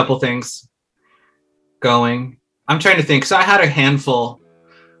had a couple things going. I'm trying to think. So I had a handful,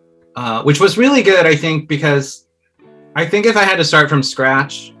 which was really good, I think, because I think if I had to start from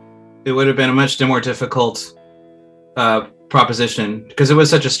scratch, it would have been a much more difficult proposition, because it was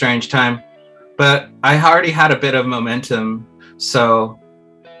such a strange time. But I already had a bit of momentum, so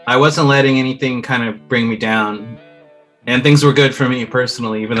I wasn't letting anything kind of bring me down. And things were good for me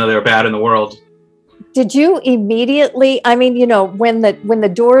personally, even though they were bad in the world. Did you immediately, I mean, you know, when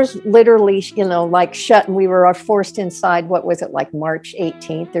the doors literally, you know, like shut and we were forced inside, what was it, like March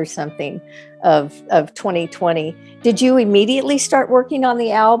 18th or something of 2020, did you immediately start working on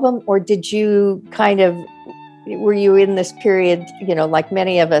the album, or did you were you in this period, you know, like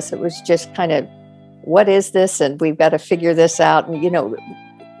many of us, it was just kind of, what is this? And we've got to figure this out. And, you know,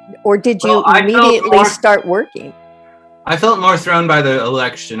 or did you immediately start working? I felt more thrown by the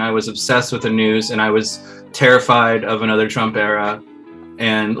election. I was obsessed with the news, and I was terrified of another Trump era,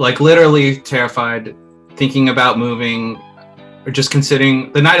 and like literally terrified, thinking about moving, or just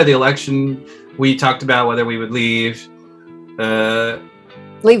considering the night of the election, we talked about whether we would leave the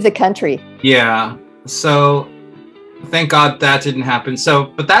country. Yeah. So thank God that didn't happen.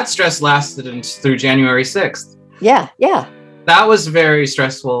 But that stress lasted through January 6th. Yeah. Yeah. That was a very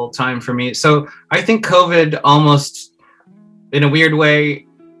stressful time for me. So I think COVID almost, in a weird way,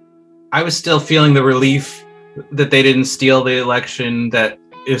 I was still feeling the relief that they didn't steal the election, that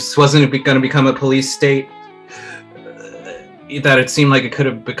this wasn't going to become a police state that it seemed like it could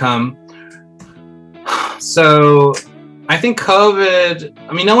have become. So I think COVID,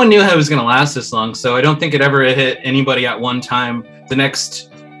 I mean, no one knew how it was going to last this long. So I don't think it ever hit anybody at one time. The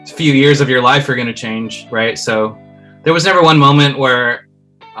next few years of your life are going to change, right? So there was never one moment where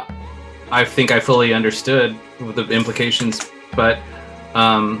I think I fully understood the implications, but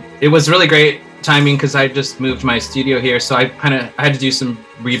it was really great timing because I just moved my studio here. So I had to do some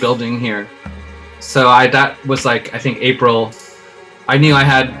rebuilding here. So that was like, I think April, I knew I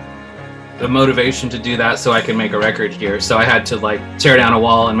had the motivation to do that so I could make a record here. So I had to like tear down a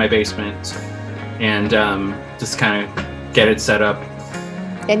wall in my basement and just kind of get it set up.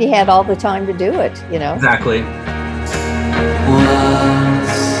 And you had all the time to do it, you know? Exactly.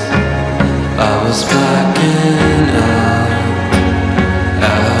 Once I was blacking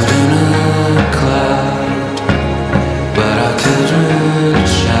out in a cloud, but I couldn't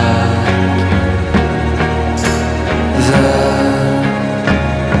shout. There,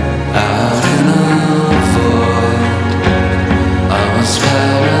 out in a void, I was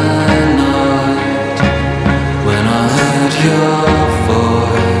paranoid when I heard your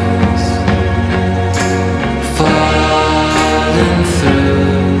voice falling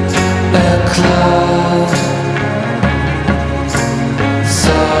through a cloud.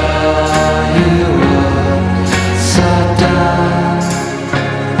 Saw you upside down.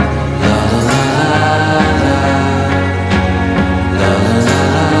 La la la la la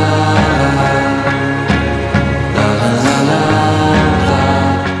la la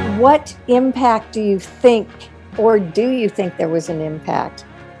la. What impact do you think, or do you think there was an impact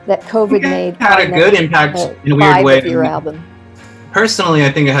that COVID made? It had a good impact in a weird way. Of your album. Personally,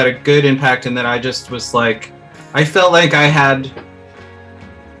 I think it had a good impact in that I just was like, I felt like I had,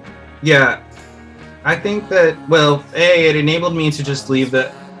 I think that, well, it enabled me to just leave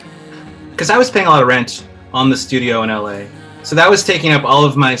because I was paying a lot of rent on the studio in LA. So that was taking up all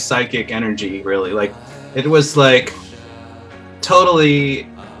of my psychic energy, really. Like, it was like, totally,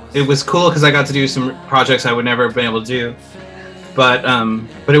 it was cool because I got to do some projects I would never have been able to do. But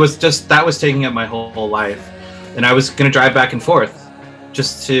it was just, that was taking up my whole life. And I was going to drive back and forth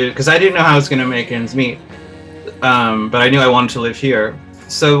because I didn't know how I was going to make ends meet. But I knew I wanted to live here.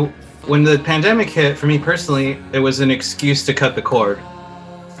 So when the pandemic hit, for me personally, it was an excuse to cut the cord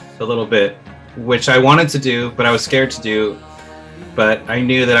a little bit, which I wanted to do, but I was scared to do. But I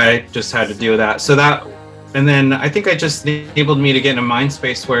knew that I just had to do that. So that, and then I think it just enabled me to get in a mind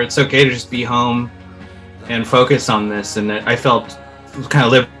space where it's okay to just be home and focus on this. And I felt kind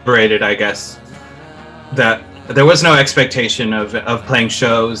of liberated, I guess, that there was no expectation of playing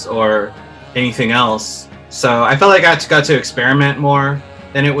shows or anything else. So I felt like I got to experiment more.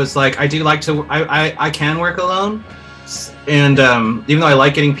 And it was like, I do like to, I can work alone. And even though I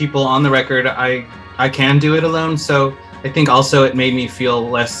like getting people on the record, I can do it alone. So I think also it made me feel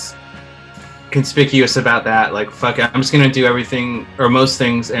less conspicuous about that. Like, fuck it, I'm just going to do everything or most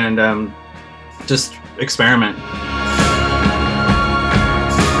things and just experiment.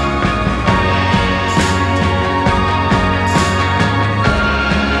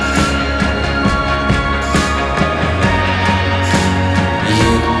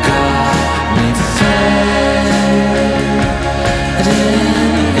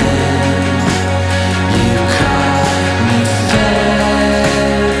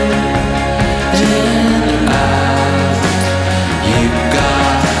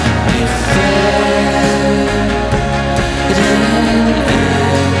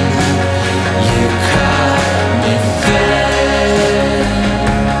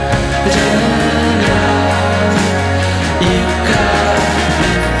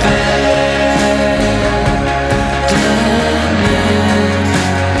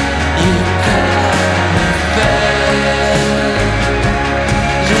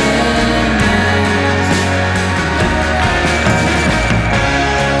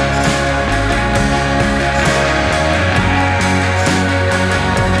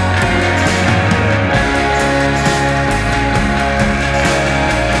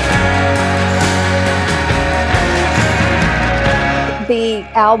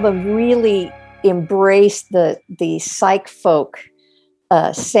 Album really embraced the psych folk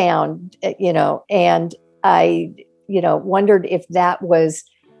sound, and I wondered if that was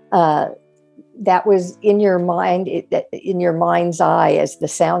in your mind, in your mind's eye, as the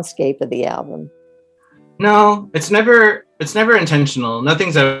soundscape of the album. No, it's never intentional.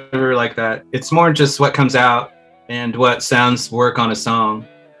 Nothing's ever like that. It's more just what comes out and what sounds work on a song.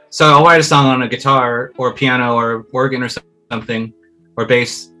 So I'll write a song on a guitar or piano or organ or something, or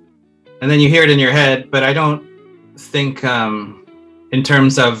bass, and then you hear it in your head, but I don't think in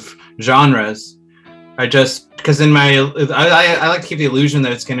terms of genres. I just, because I like to keep the illusion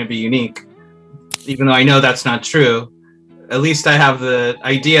that it's going to be unique, even though I know that's not true. At least I have the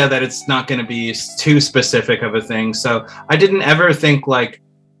idea that it's not going to be too specific of a thing. So I didn't ever think like,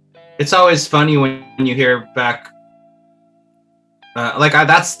 it's always funny when you hear back,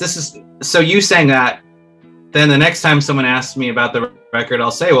 so you saying that, then the next time someone asks me about the record,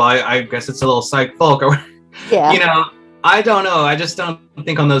 I'll say, well, I guess it's a little psych folk, or, Yeah. you know, I don't know. I just don't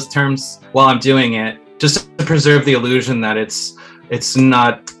think on those terms while I'm doing it, just to preserve the illusion that it's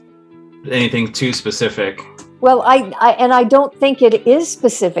not anything too specific. Well, I don't think it is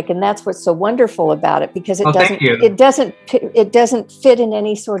specific, and that's what's so wonderful about it, because it doesn't fit in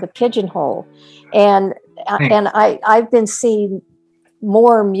any sort of pigeonhole. And I've been seeing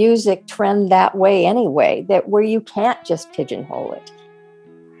more music trend that way anyway, that where you can't just pigeonhole it.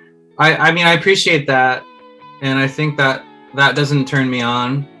 I mean, I appreciate that, and I think that doesn't turn me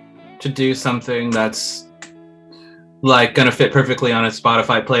on to do something that's like gonna fit perfectly on a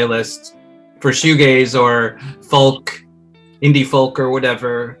Spotify playlist for shoegaze or folk, indie folk or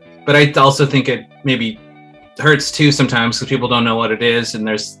whatever. But I also think it maybe hurts too sometimes because people don't know what it is, and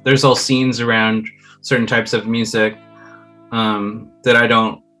there's all scenes around certain types of music that I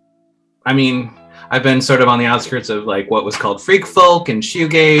don't. I mean, I've been sort of on the outskirts of like what was called freak folk and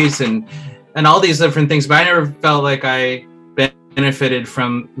shoegaze and all these different things, but I never felt like I benefited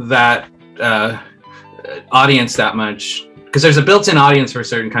from that audience that much, because there's a built-in audience for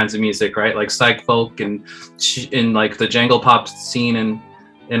certain kinds of music, right? Like psych folk and like the jangle pop scene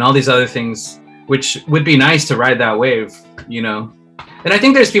and all these other things, which would be nice to ride that wave, you know. And I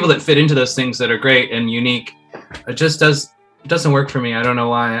think there's people that fit into those things that are great and unique. It just doesn't work for me. I don't know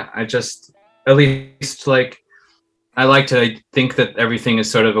why. I just, at least like, I like to think that everything is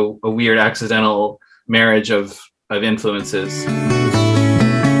sort of a weird accidental marriage of influences.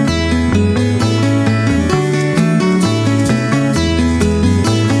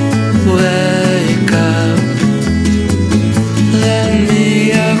 Wake up, let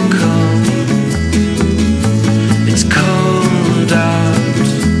me come. It's cold out,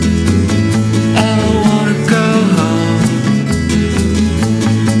 I wanna go home.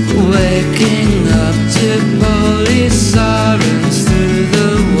 Waking up to police sirens through the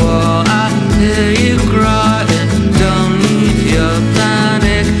wall. I hear you crying, don't need your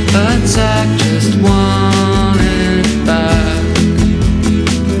panic attack, just want it back.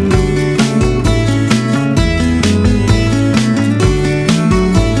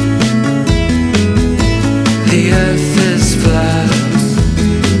 The earth is flat,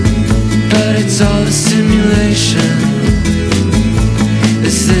 but it's all a simulation.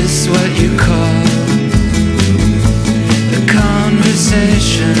 Is this what you call a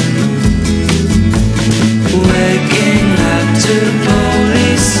conversation? Waking up to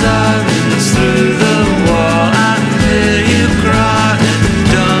police sirens through the wall. I hear you crying,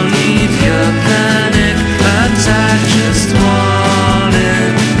 don't need your panic attack, just want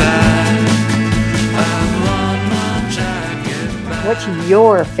it back. I want my jacket back. What's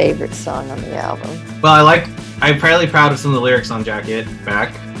your favorite song on the album? Well, I'm fairly proud of some of the lyrics on Jacket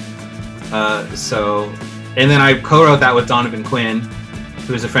Back. And then I co-wrote that with Donovan Quinn,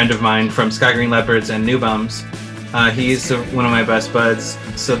 who is a friend of mine from Sky Green Leopards and New Bums. He's one of my best buds.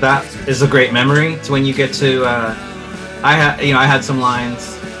 So that is a great memory. It's when you get to, I had some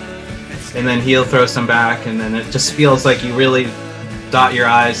lines, and then he'll throw some back, and then it just feels like you really dot your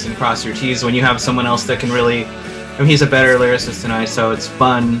I's and cross your T's when you have someone else that can really, I mean, he's a better lyricist than I, so it's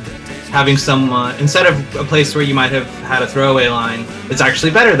fun having someone, instead of a place where you might have had a throwaway line, it's actually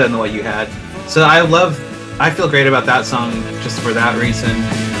better than what you had. So I feel great about that song just for that reason.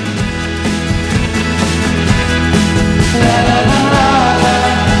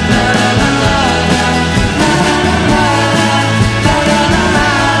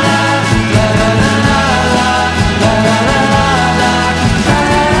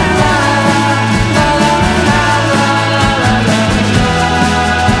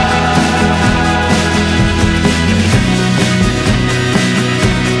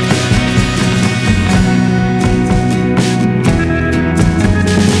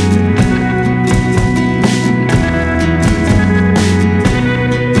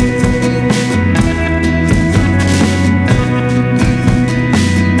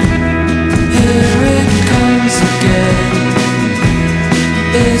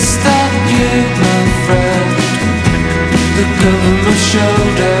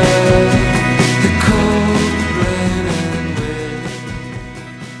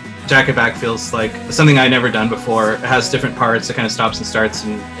 Jacket Back feels like something I'd never done before. It has different parts. It kind of stops and starts,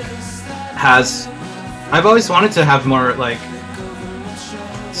 and I've always wanted to have more like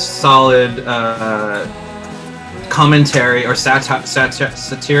solid commentary or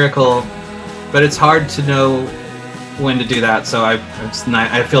satirical, but it's hard to know when to do that. So I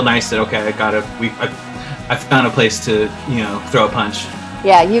feel nice that I found a place to throw a punch.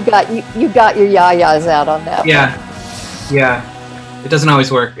 Yeah, you got your yayas out on that. Yeah. It doesn't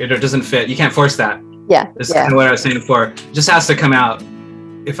always work. It doesn't fit. You can't force that. Yeah. That's kind of what I was saying before. It just has to come out.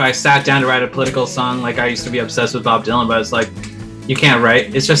 If I sat down to write a political song, like I used to be obsessed with Bob Dylan, but it's like, you can't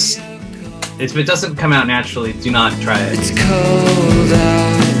write. It's just, if it doesn't come out naturally, do not try it. It's cold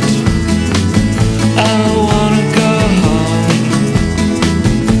out. I wanna go home.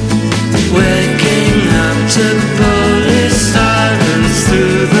 Waking up to police sirens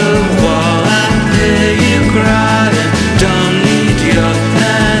through the wall. I hear you crying. Don't need your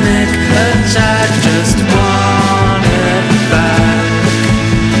panic attack. Just want it back.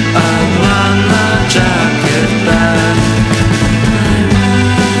 I want my jacket back.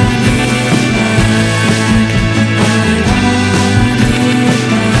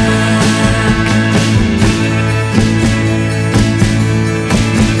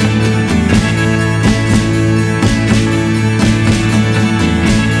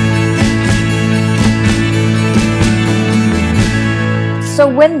 So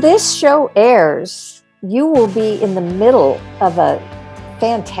when this show airs, you will be in the middle of a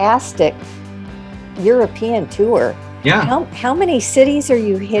fantastic European tour. Yeah. How many cities are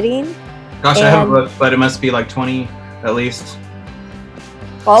you hitting? Gosh, I haven't looked, but it must be like 20 at least.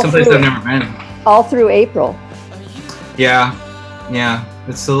 Someplace I've never been. All through April. Yeah.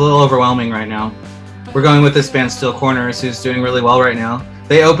 It's a little overwhelming right now. We're going with this band, Still Corners, who's doing really well right now.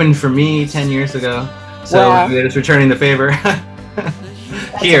 They opened for me 10 years ago, so Wow. they're just returning the favor.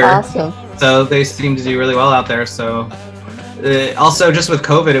 That's Here. awesome. So they seem to do really well out there. So also just with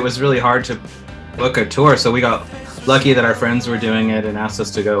COVID, it was really hard to book a tour. So we got lucky that our friends were doing it and asked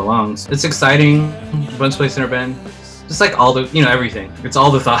us to go along. So it's exciting. One place I've never been. Just like all the, everything. It's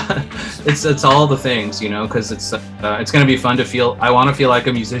all the thought. it's all the things, because it's going to be fun to feel. I want to feel like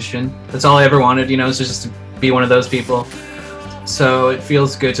a musician. That's all I ever wanted, is just to be one of those people. So it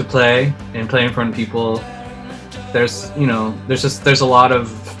feels good to play and play in front of people. There's a lot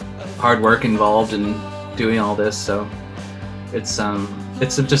of hard work involved in doing all this. So it's an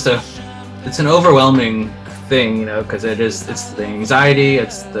overwhelming thing, because it's the anxiety,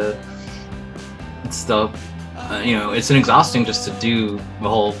 it's an exhausting just to do the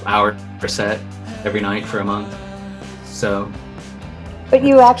whole hour set every night for a month. So. But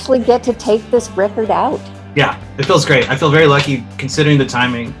you actually get to take this record out. Yeah, it feels great. I feel very lucky considering the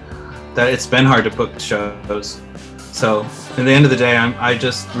timing that it's been hard to book shows. So at the end of the day, I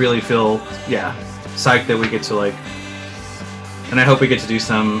just really feel, psyched that we get to and I hope we get to do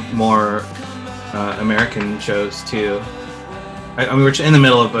some more American shows too. I mean, we're in the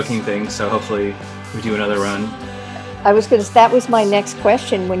middle of booking things, so hopefully we do another run. That was my next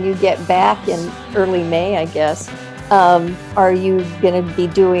question. When you get back in early May, I guess, are you going to be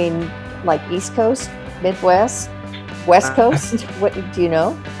doing East Coast, Midwest, West Coast? What do you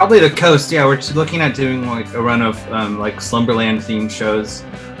know? Probably the coast. Yeah, we're just looking at doing a run of Slumberland themed shows,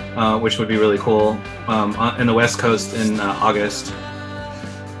 which would be really cool. In the West Coast in August,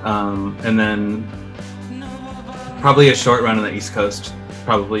 and then probably a short run on the East Coast,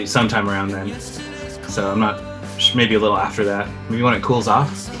 probably sometime around then. So I'm not, maybe a little after that, maybe when it cools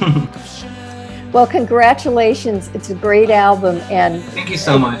off. Well, congratulations. It's a great album. And thank you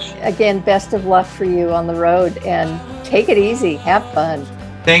so much. Again, best of luck for you on the road, and take it easy. Have fun.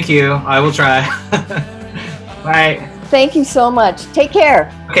 Thank you. I will try. Bye. Thank you so much. Take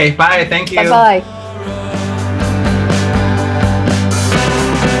care. Okay, bye. Thank you. Bye-bye.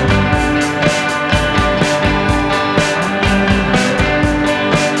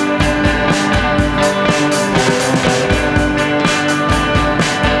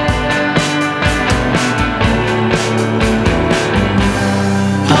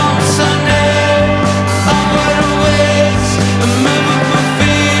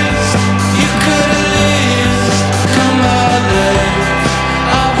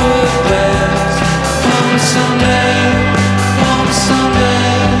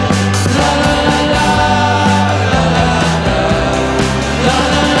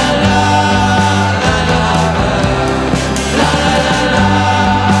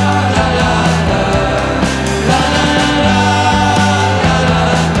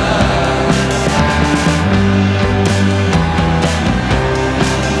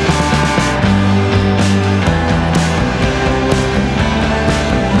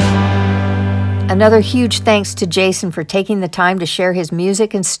 Another huge thanks to Jason for taking the time to share his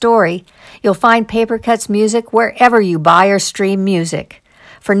music and story. You'll find Papercuts music wherever you buy or stream music.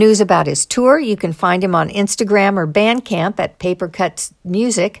 For news about his tour, you can find him on Instagram or Bandcamp at Papercuts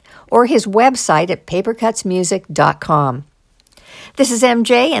Music or his website at papercutsmusic.com. This is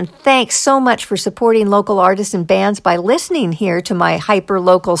MJ, and thanks so much for supporting local artists and bands by listening here to my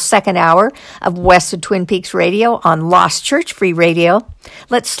hyper-local second hour of West of Twin Peaks Radio on Lost Church Free Radio.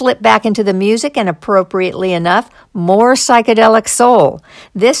 Let's slip back into the music, and appropriately enough, more psychedelic soul.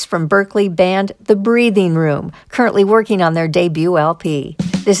 This from Berkeley band The Breathing Room, currently working on their debut LP.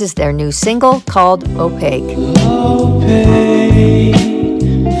 This is their new single called Opaque. Opaque,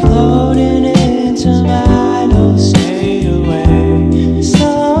 floating into my no stay away,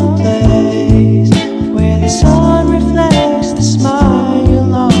 someplace where the sun reflects the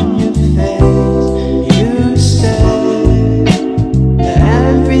smile on your face. You said that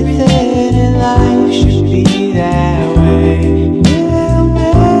everything in life should be that way. We'll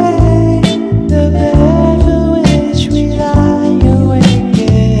make the bed for which we lie awake,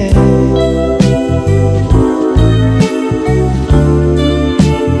 yeah.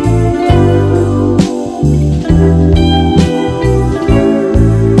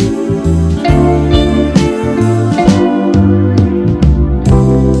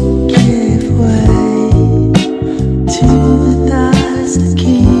 Give way to the thoughts that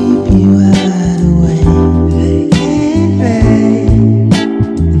keep you wide awake.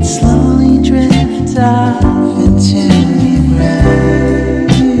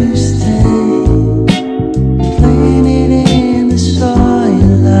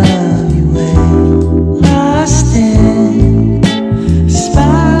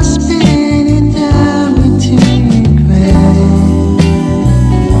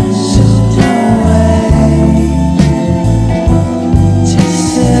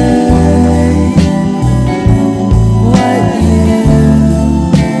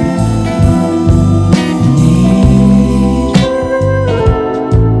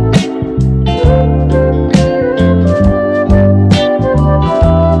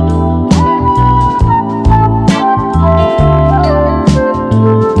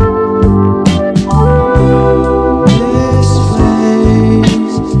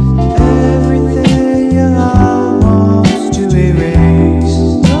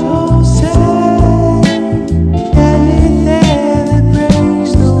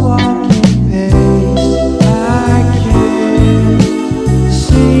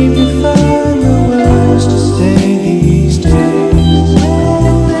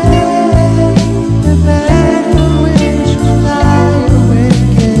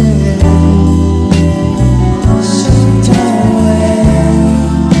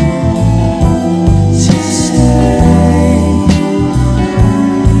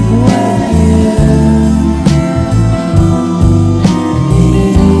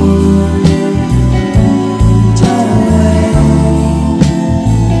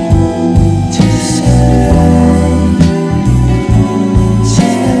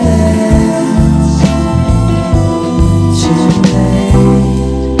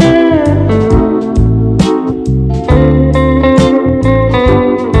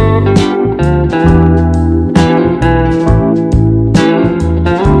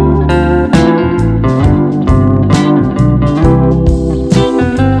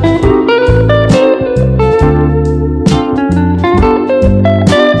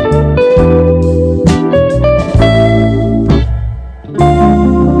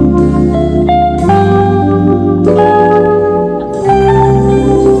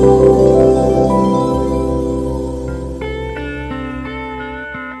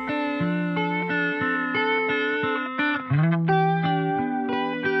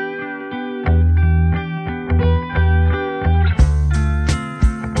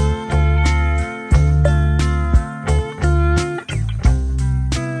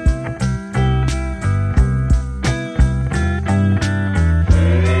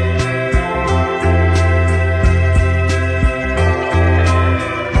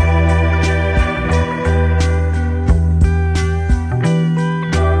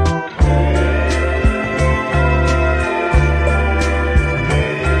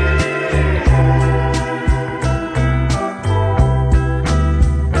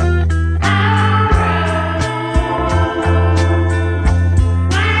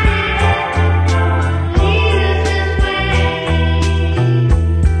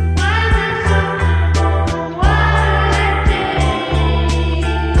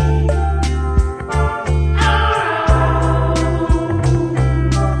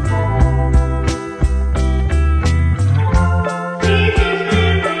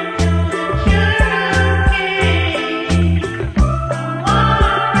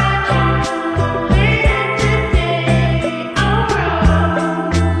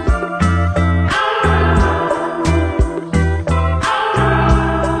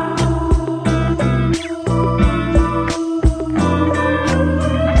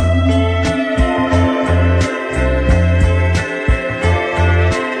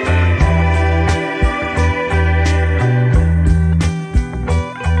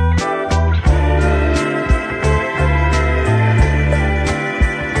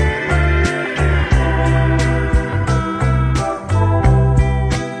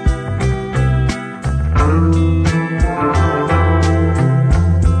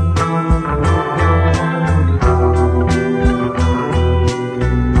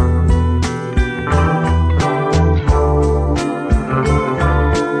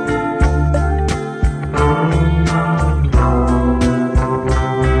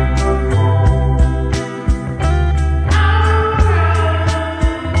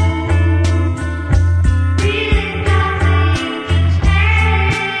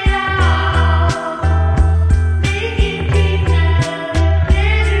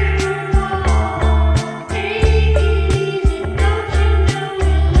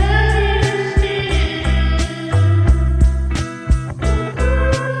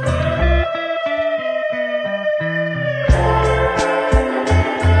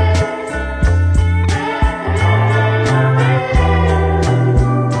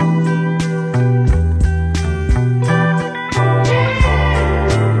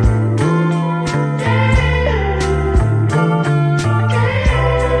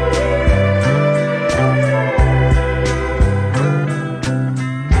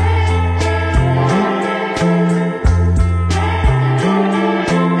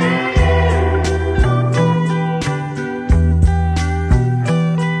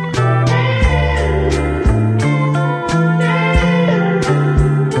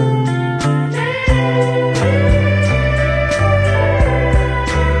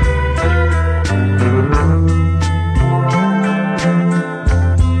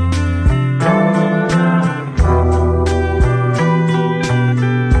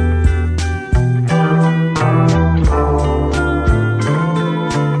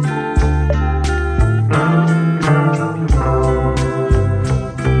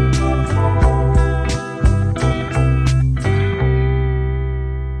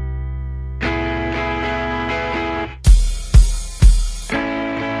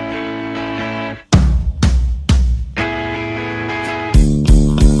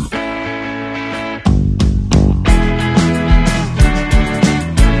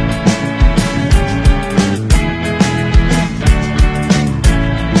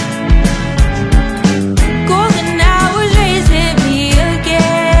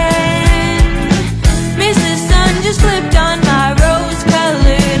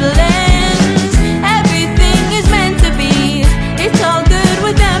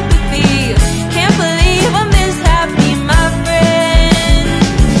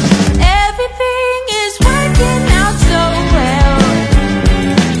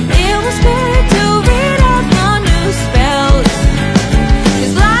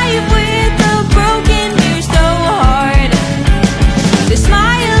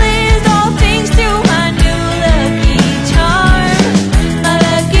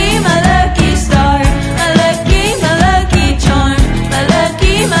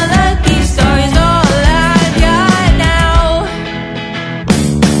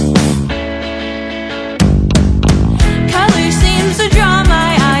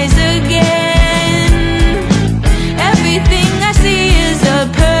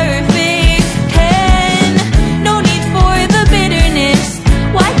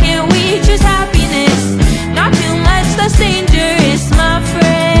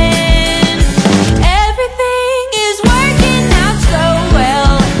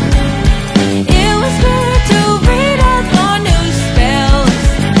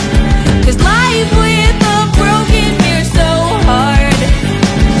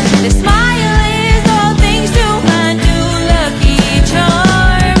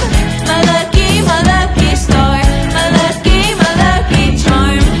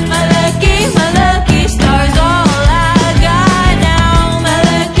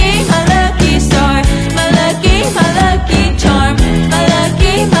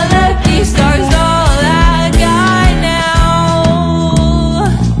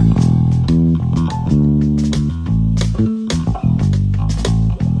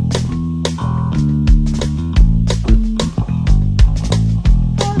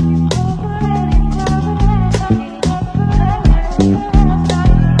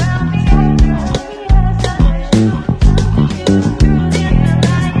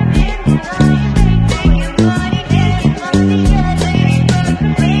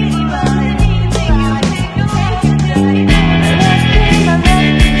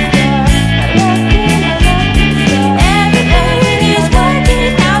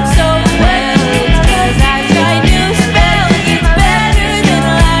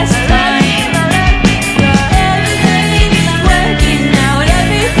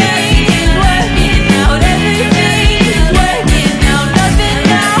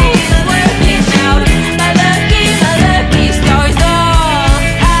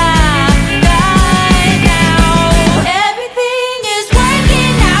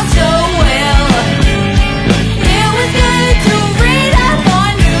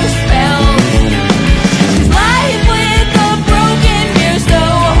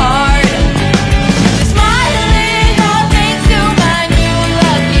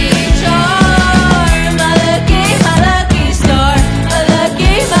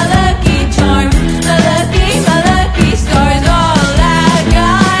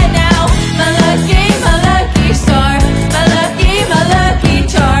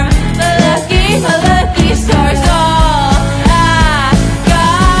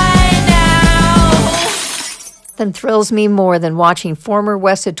 Nothing thrills me more than watching former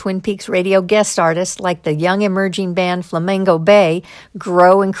West of Twin Peaks radio guest artists like the young emerging band Flamingo Bay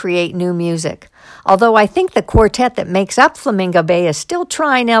grow and create new music. Although I think the quartet that makes up Flamingo Bay is still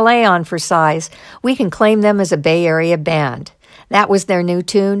trying LA on for size, we can claim them as a Bay Area band. That was their new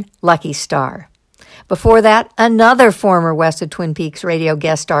tune, Lucky Star. Before that, another former West of Twin Peaks radio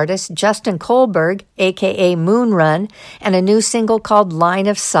guest artist, Justin Kohlberg, a.k.a. Moonrun, and a new single called Line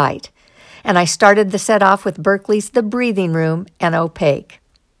of Sight. And I started the set off with Berkeley's The Breathing Room and Opaque.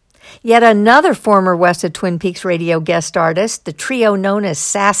 Yet another former West of Twin Peaks radio guest artist, the trio known as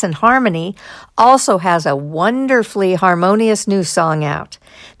Sass and Harmony, also has a wonderfully harmonious new song out.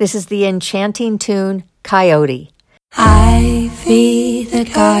 This is the enchanting tune, Coyote. I feed the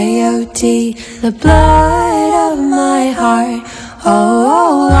coyote the blood of my heart.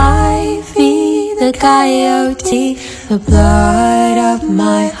 Oh, I feed the coyote the blood of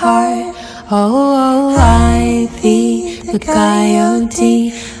my heart. Oh, I feed the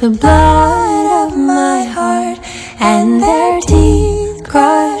coyote the blood of my heart, and their teeth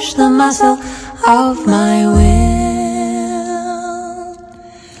crush the muscle of my will.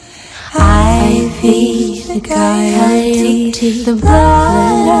 I feed the coyote the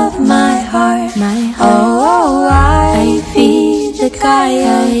blood of my heart. Oh, I feed the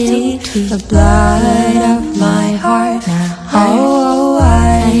coyote the blood of my heart. Oh,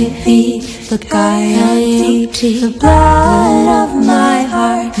 I feed the coyote the blood of my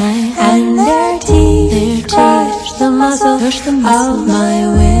heart, and their teeth crush the muscle of my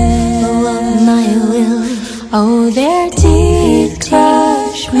will. Oh, their teeth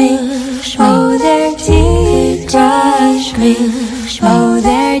crush me. Oh, their teeth crush me. Oh,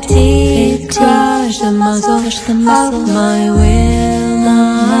 their teeth crush the muscle of my will.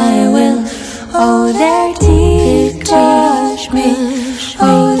 Oh, their teeth crush me.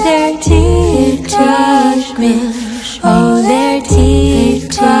 Oh, their teeth crush me. Oh, their teeth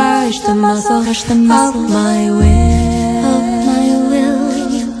crush the muscle of my will.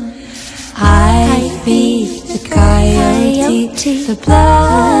 I feed the coyote the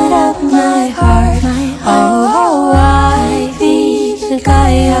blood of my heart. Oh, I feed the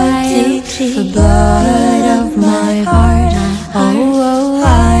coyote the blood of my heart. Oh,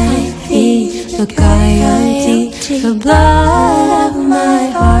 I feed the coyote the blood of my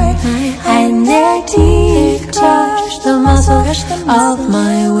heart, and their teeth crush the muscle of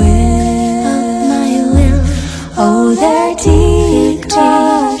my will. Oh, their teeth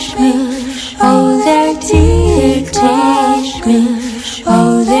crush me. Oh, their teeth crush me.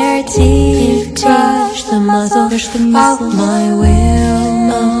 Oh, their teeth crush the muscle of my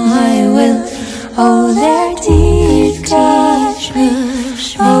will. Oh, their teeth crush me.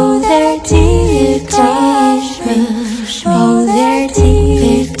 Oh, their teeth crush me. Oh, their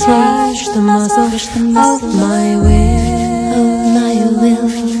teeth crush the muscle of my will.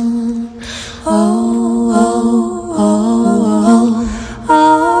 Oh, oh, oh, oh,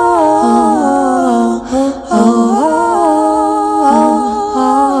 oh,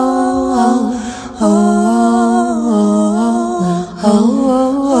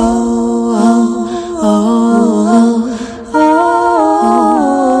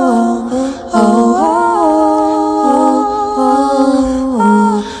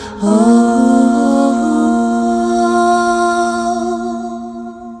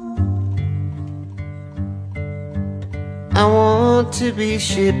 I want to be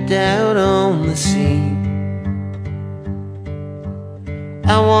shipped out on the sea.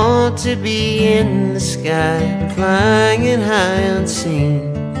 I want to be in the sky, flying it high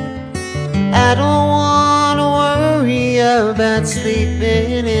unseen. I don't want to worry about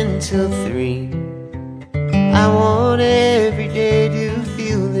sleeping until 3. I want every day to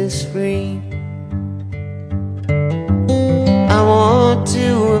feel this free. I want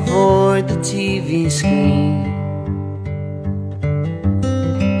to avoid the TV screen.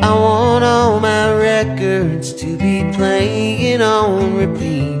 I want all my records to be playing on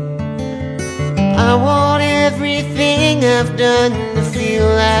repeat. I want everything I've done to feel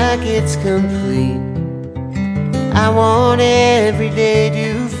like it's complete. I want every day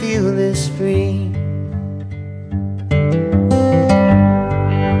to feel this free.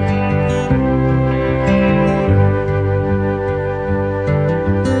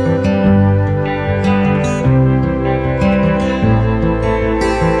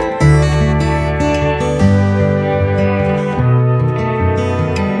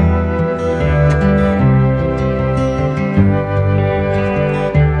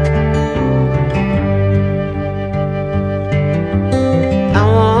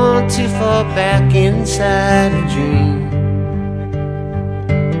 Back inside a dream.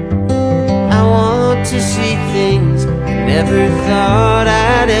 I want to see things I never thought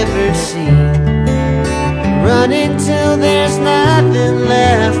I'd ever see. Running till there's nothing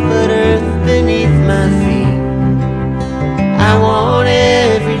left but earth beneath my feet. I want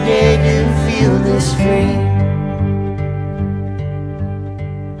every day to feel this free.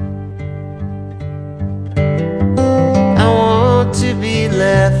 I want to be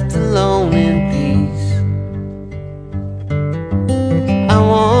left alone in peace. I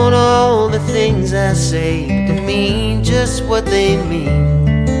want all the things I say to mean just what they mean.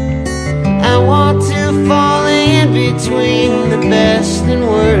 I want to fall in between the best and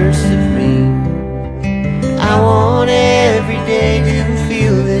worst of me. I want every day to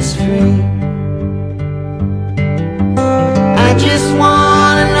feel this free. I just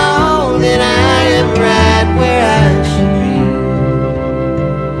want to know that I am right where I should be.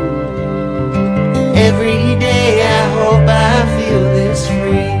 Every day I hope I feel this free.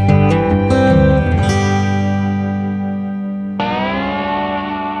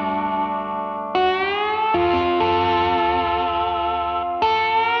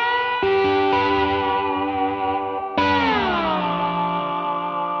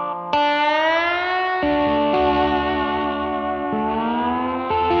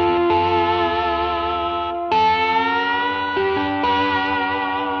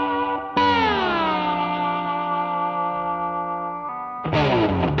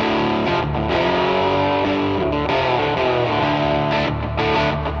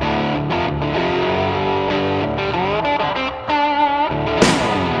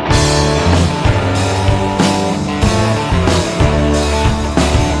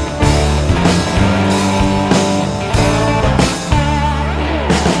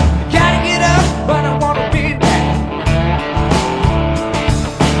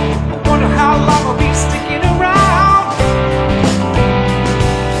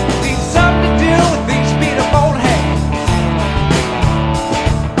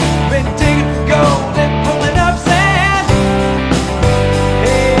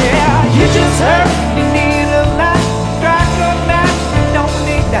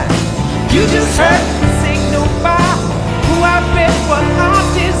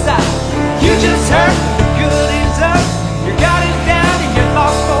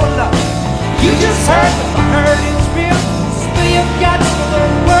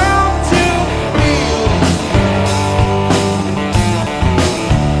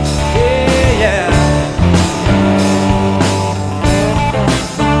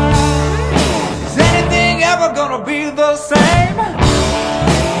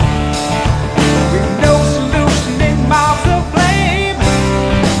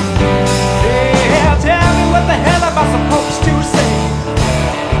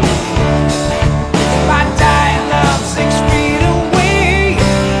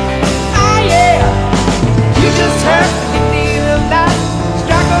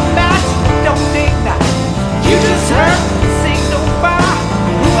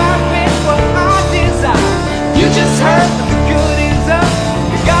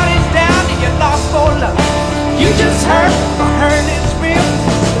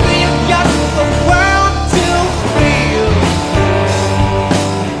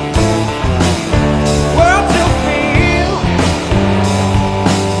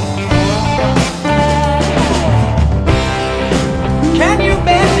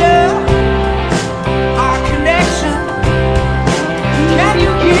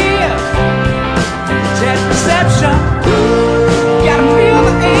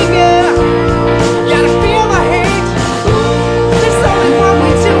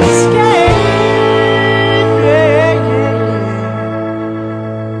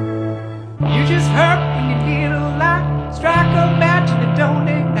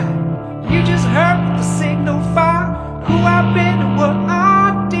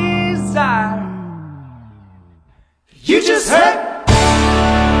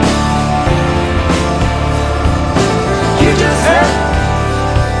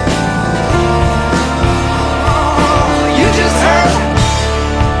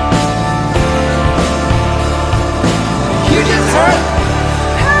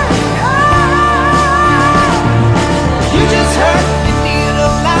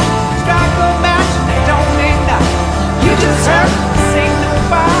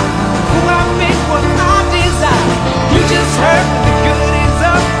 Hurt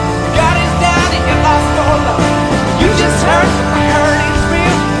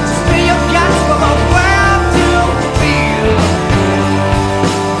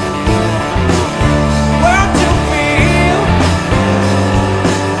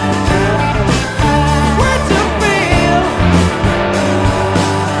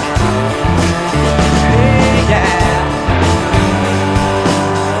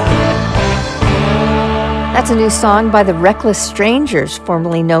a new song by the Reckless Strangers,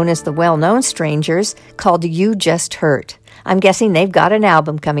 formerly known as the Well-Known Strangers, called You Just Hurt. I'm guessing they've got an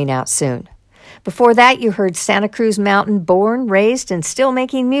album coming out soon. Before that, you heard Santa Cruz Mountain, born, raised, and still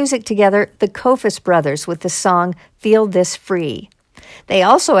making music together, the Kofis Brothers with the song Feel This Free. They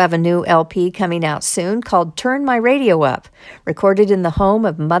also have a new LP coming out soon called Turn My Radio Up, recorded in the home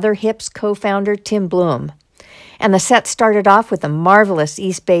of Mother Hip's co-founder Tim Bloom. And the set started off with a marvelous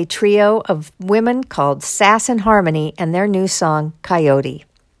East Bay trio of women called Sass and Harmony and their new song, Coyote.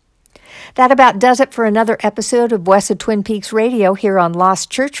 That about does it for another episode of West of Twin Peaks Radio here on Lost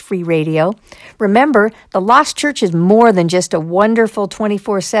Church Free Radio. Remember, the Lost Church is more than just a wonderful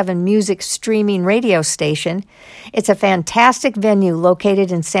 24/7 music streaming radio station. It's a fantastic venue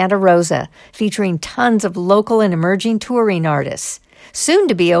located in Santa Rosa, featuring tons of local and emerging touring artists. Soon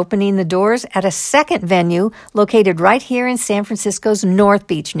to be opening the doors at a second venue located right here in San Francisco's North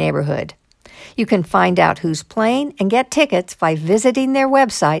Beach neighborhood. You can find out who's playing and get tickets by visiting their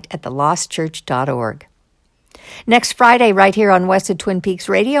website at thelostchurch.org. Next Friday, right here on West of Twin Peaks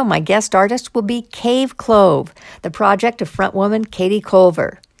Radio, my guest artist will be Cave Clove, the project of frontwoman Katie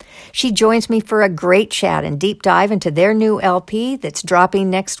Culver. She joins me for a great chat and deep dive into their new LP that's dropping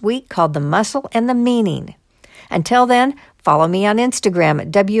next week called The Muscle and the Meaning. Until then, follow me on Instagram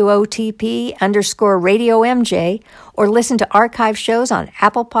at WOTP_RadioMJ or listen to archive shows on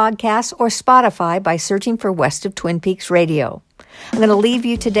Apple Podcasts or Spotify by searching for West of Twin Peaks Radio. I'm going to leave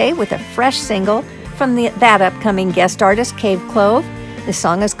you today with a fresh single from that upcoming guest artist, Cave Clove. The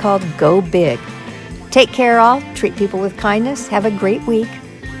song is called Go Big. Take care all, treat people with kindness, have a great week.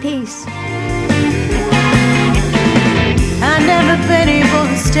 Peace. I've never been able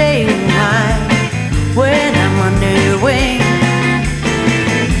to stay behind when I'm under your wing.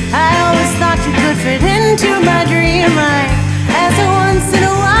 I always thought you could fit into my dream life as a once in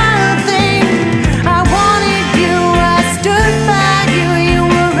a while thing. I wanted you, I stood by you, you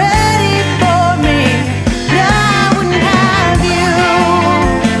were ready for me, but I wouldn't have you.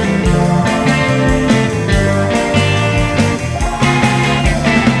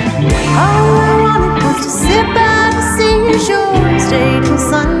 All I wanted was to sit by the seashore, stay till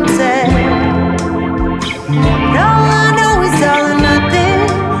sunset.